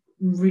to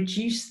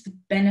reduce the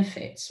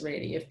benefits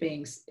really of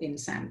being in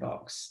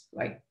Sandbox.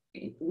 Like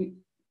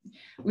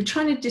we're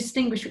trying to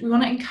distinguish, we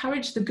want to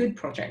encourage the good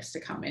projects to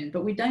come in,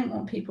 but we don't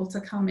want people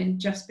to come in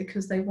just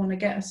because they want to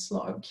get a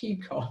slot at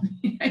KubeCon,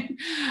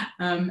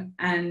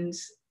 and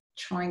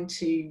trying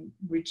to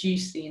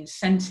reduce the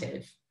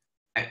incentive.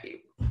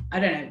 I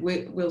don't know,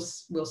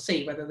 we'll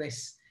see whether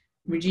this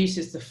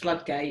reduces the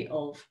floodgate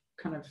of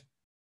kind of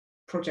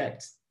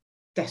projects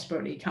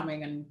desperately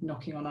coming and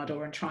knocking on our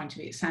door and trying to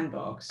be at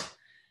Sandbox.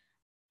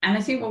 And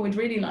I think what we'd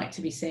really like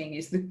to be seeing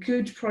is the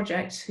good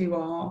projects who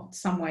are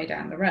some way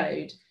down the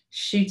road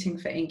shooting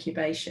for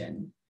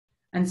incubation,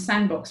 and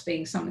Sandbox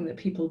being something that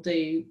people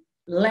do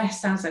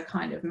less as a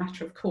kind of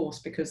matter of course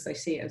because they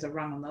see it as a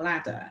rung on the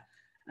ladder,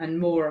 and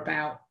more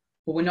about,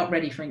 well, we're not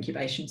ready for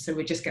incubation, so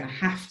we're just going to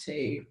have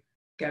to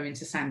go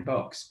into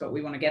Sandbox, but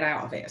we want to get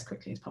out of it as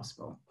quickly as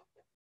possible.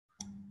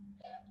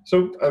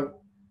 So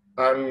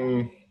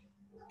I'm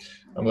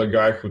the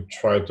guy who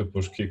tried to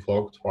push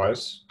Keycloak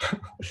twice.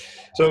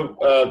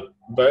 So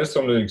based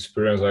on the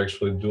experience, I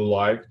actually do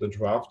like the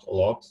draft a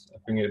lot. I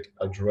think it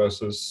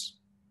addresses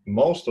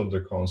most of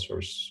the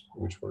concerns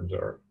which were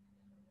there.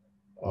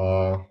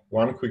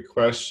 One quick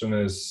question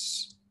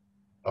is,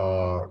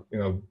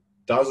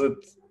 does it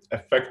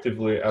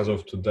effectively, as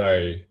of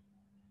today,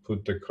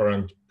 put the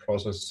current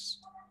process,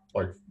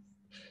 like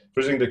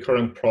freezing the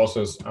current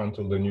process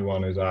until the new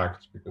one is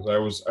acted? Because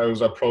I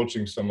was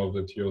approaching some of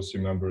the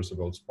TOC members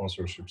about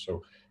sponsorship,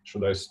 so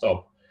should I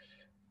stop?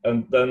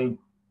 And then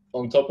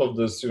on top of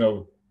this,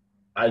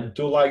 I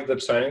do like the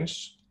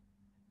change.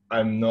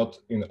 I'm not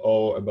in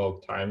awe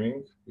about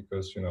timing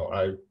because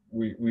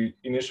we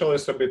initially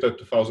submitted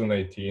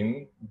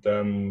 2018,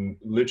 then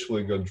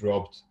literally got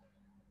dropped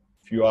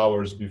a few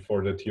hours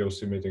before the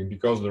TOC meeting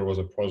because there was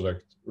a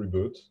project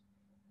reboot.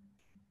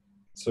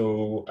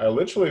 So I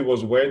literally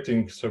was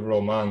waiting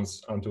several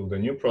months until the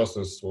new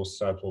process was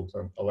settled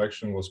and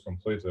election was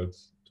completed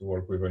to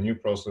work with a new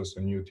process,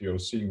 a new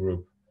TOC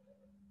group,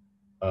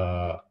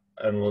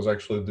 and was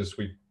actually this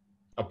week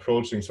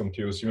approaching some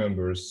TOC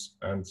members.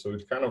 And so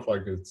it's kind of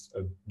like it's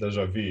a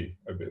deja vu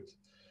a bit.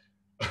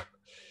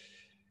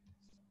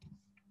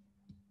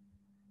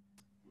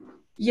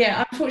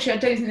 Yeah, unfortunately,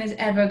 I don't think there's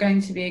ever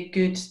going to be a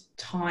good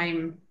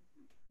time.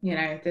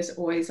 There's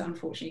always,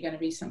 unfortunately, going to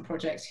be some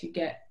projects who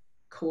get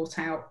caught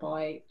out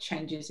by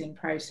changes in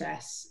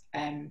process.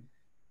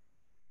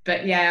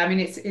 But yeah, I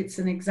mean, it's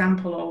an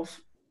example of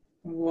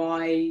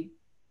why,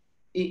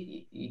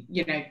 the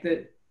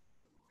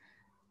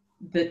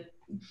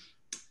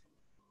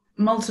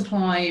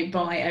multiply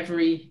by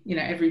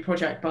every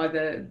project by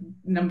the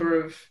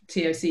number of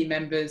TOC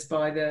members,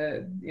 by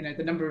the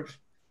number of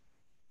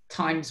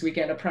times we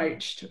get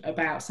approached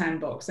about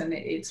Sandbox, and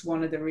it's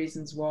one of the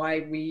reasons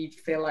why we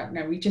feel like,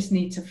 no, we just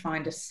need to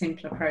find a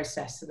simpler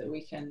process so that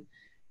we can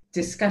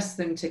discuss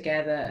them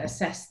together,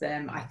 assess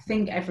them. I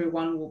think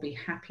everyone will be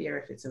happier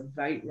if it's a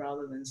vote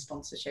rather than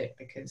sponsorship,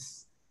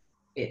 because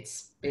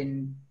it's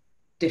been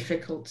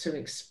difficult to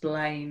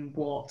explain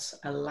what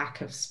a lack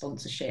of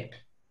sponsorship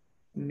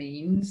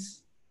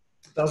means.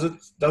 Does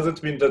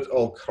it mean that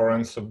all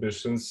current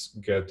submissions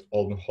get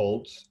on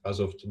hold as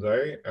of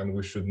today, and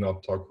we should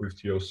not talk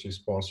with TOC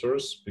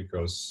sponsors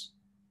because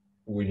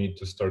we need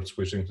to start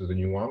switching to the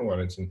new one when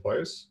it's in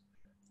place,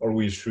 or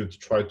we should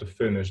try to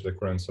finish the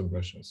current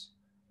submissions?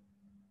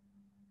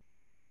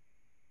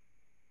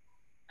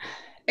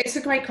 It's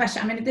a great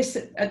question. I mean,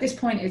 at this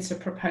point, it's a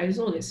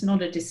proposal. It's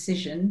not a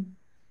decision.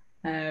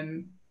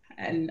 And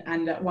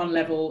at one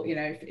level,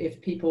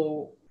 if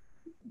people,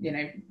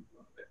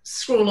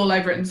 scroll all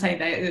over it and say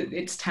that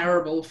it's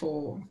terrible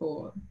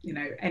for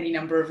any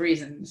number of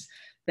reasons,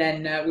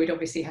 then we'd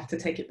obviously have to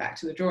take it back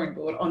to the drawing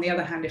board. On the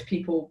other hand, if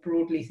people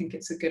broadly think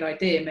it's a good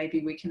idea,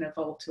 maybe we can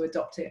evolve to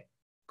adopt it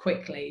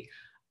quickly.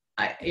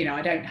 I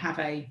don't have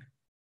a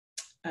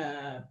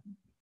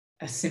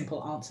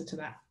simple answer to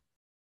that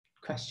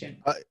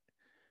question.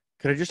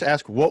 Could I just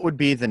ask, what would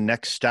be the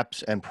next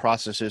steps and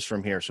processes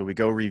from here? So we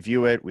go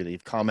review it, we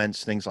leave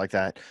comments, things like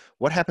that.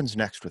 What happens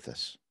next with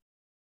this?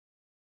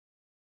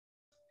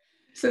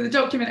 So the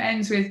document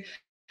ends with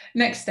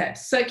next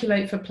steps: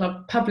 circulate for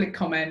public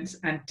comment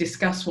and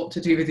discuss what to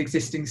do with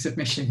existing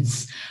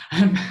submissions.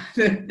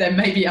 There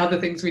may be other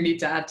things we need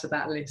to add to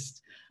that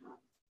list.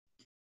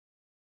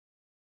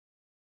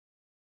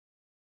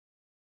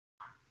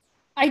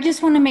 I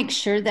just want to make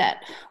sure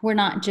that we're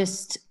not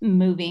just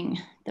moving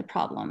the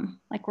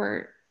problem. Like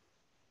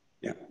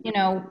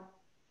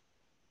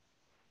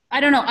I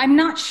don't know. I'm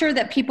not sure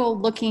that people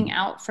looking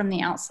out from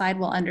the outside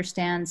will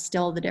understand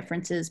still the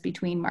differences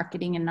between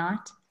marketing and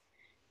not.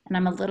 And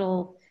I'm a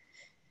little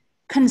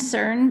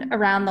concerned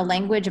around the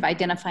language of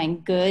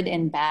identifying good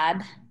and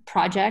bad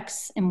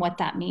projects and what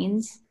that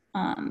means.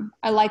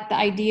 I like the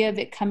idea of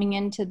it coming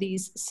into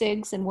these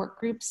SIGs and work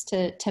groups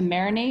to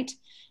marinate.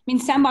 I mean,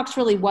 Sandbox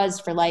really was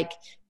for like,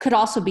 could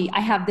also be,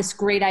 I have this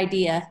great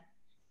idea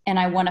and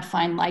I want to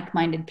find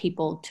like-minded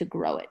people to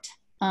grow it.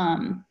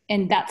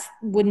 And that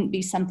wouldn't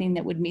be something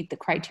that would meet the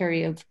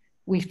criteria of,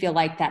 we feel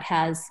like that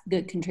has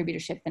good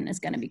contributorship and is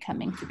going to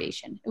become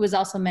incubation. It was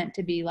also meant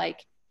to be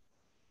like,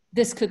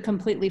 this could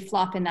completely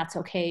flop and that's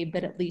okay,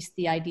 but at least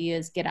the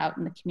ideas get out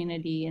in the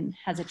community and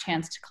has a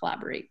chance to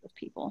collaborate with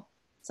people.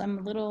 So I'm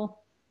a little,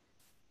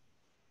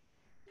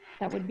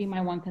 that would be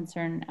my one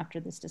concern after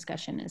this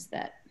discussion, is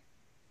that.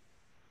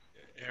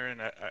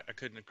 Aaron, I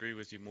couldn't agree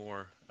with you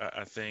more.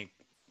 I think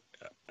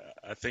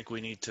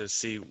we need to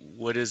see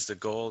what is the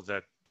goal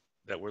that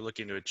we're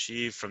looking to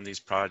achieve from these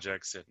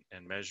projects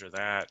and measure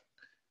that,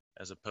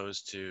 as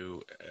opposed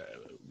to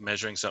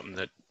measuring something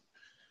that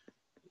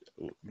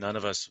none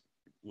of us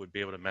would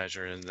be able to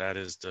measure, and that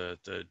is the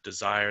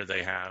desire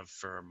they have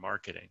for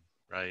marketing,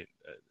 right?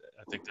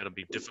 I think that'll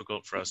be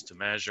difficult for us to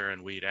measure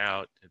and weed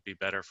out. It'd be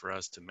better for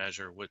us to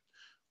measure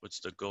what's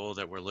the goal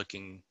that we're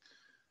looking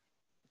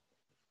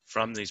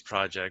from these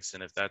projects,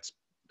 and if that's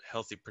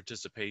healthy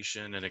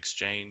participation and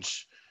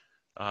exchange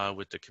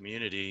with the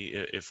community,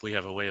 if we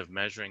have a way of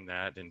measuring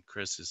that, and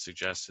Chris has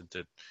suggested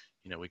that,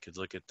 you know, we could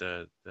look at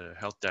the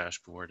health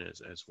dashboard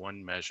as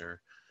one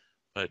measure.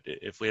 But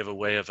if we have a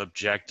way of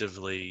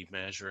objectively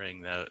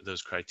measuring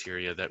those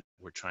criteria that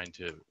we're trying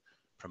to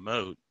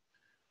promote,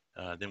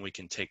 then we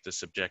can take the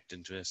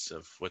subjectiveness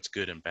of what's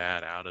good and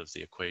bad out of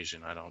the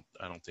equation. I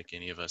don't think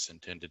any of us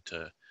intended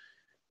to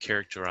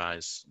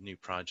characterize new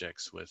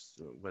projects with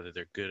whether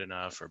they're good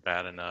enough or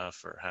bad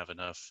enough or have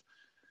enough,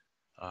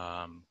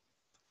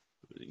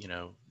 you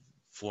know,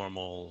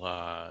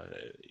 formal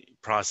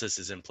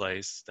processes in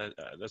place.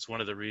 That's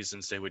one of the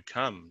reasons they would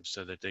come,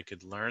 so that they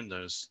could learn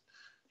those.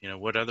 You know,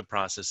 what are the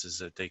processes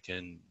that they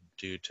can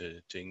do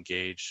to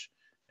engage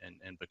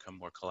and become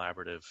more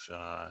collaborative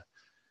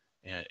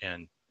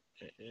and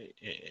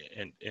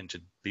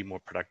to be more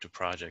productive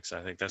projects.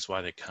 I think that's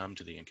why they come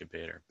to the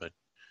incubator. But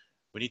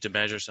we need to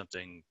measure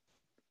something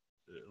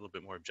a little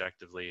bit more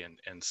objectively,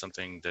 and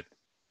something that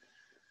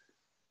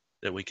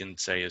we can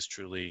say is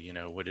truly, you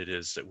know, what it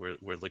is that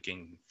we're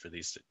looking for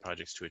these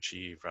projects to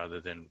achieve, rather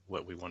than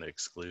what we want to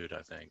exclude,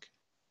 I think.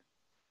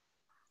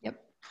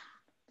 Yep.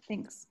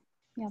 Thanks.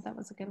 Yeah, that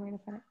was a good way to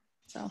put it.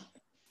 So.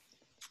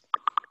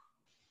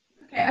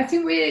 Okay, I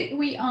think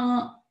we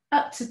are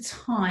up to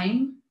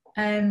time.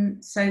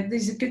 So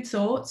these are good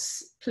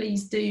thoughts.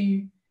 Please do,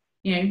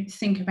 you know,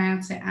 think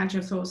about it, add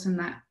your thoughts in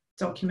that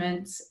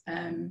document.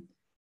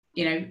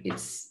 You know,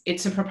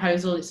 it's a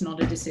proposal, it's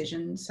not a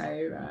decision. So,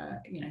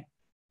 you know,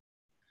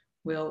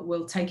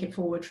 we'll take it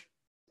forward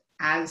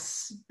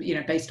as, you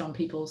know, based on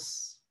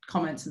people's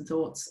comments and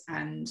thoughts,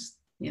 and,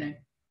 you know,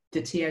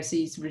 the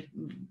TOC's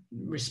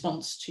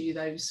response to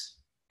those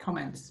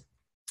comments.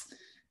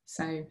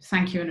 So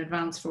thank you in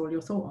advance for all your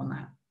thought on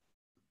that.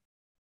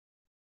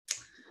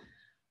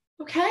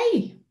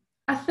 Okay,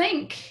 I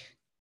think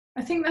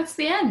that's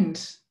the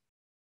end.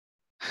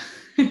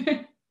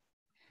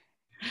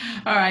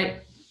 All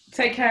right,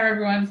 take care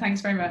everyone.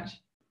 Thanks very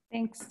much.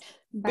 Thanks.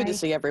 Bye. Good to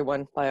see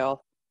everyone. Bye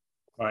all.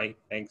 Bye,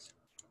 thanks.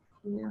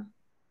 Yeah.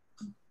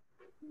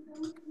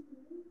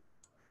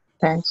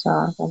 Thanks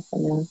all. Thanks,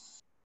 everyone.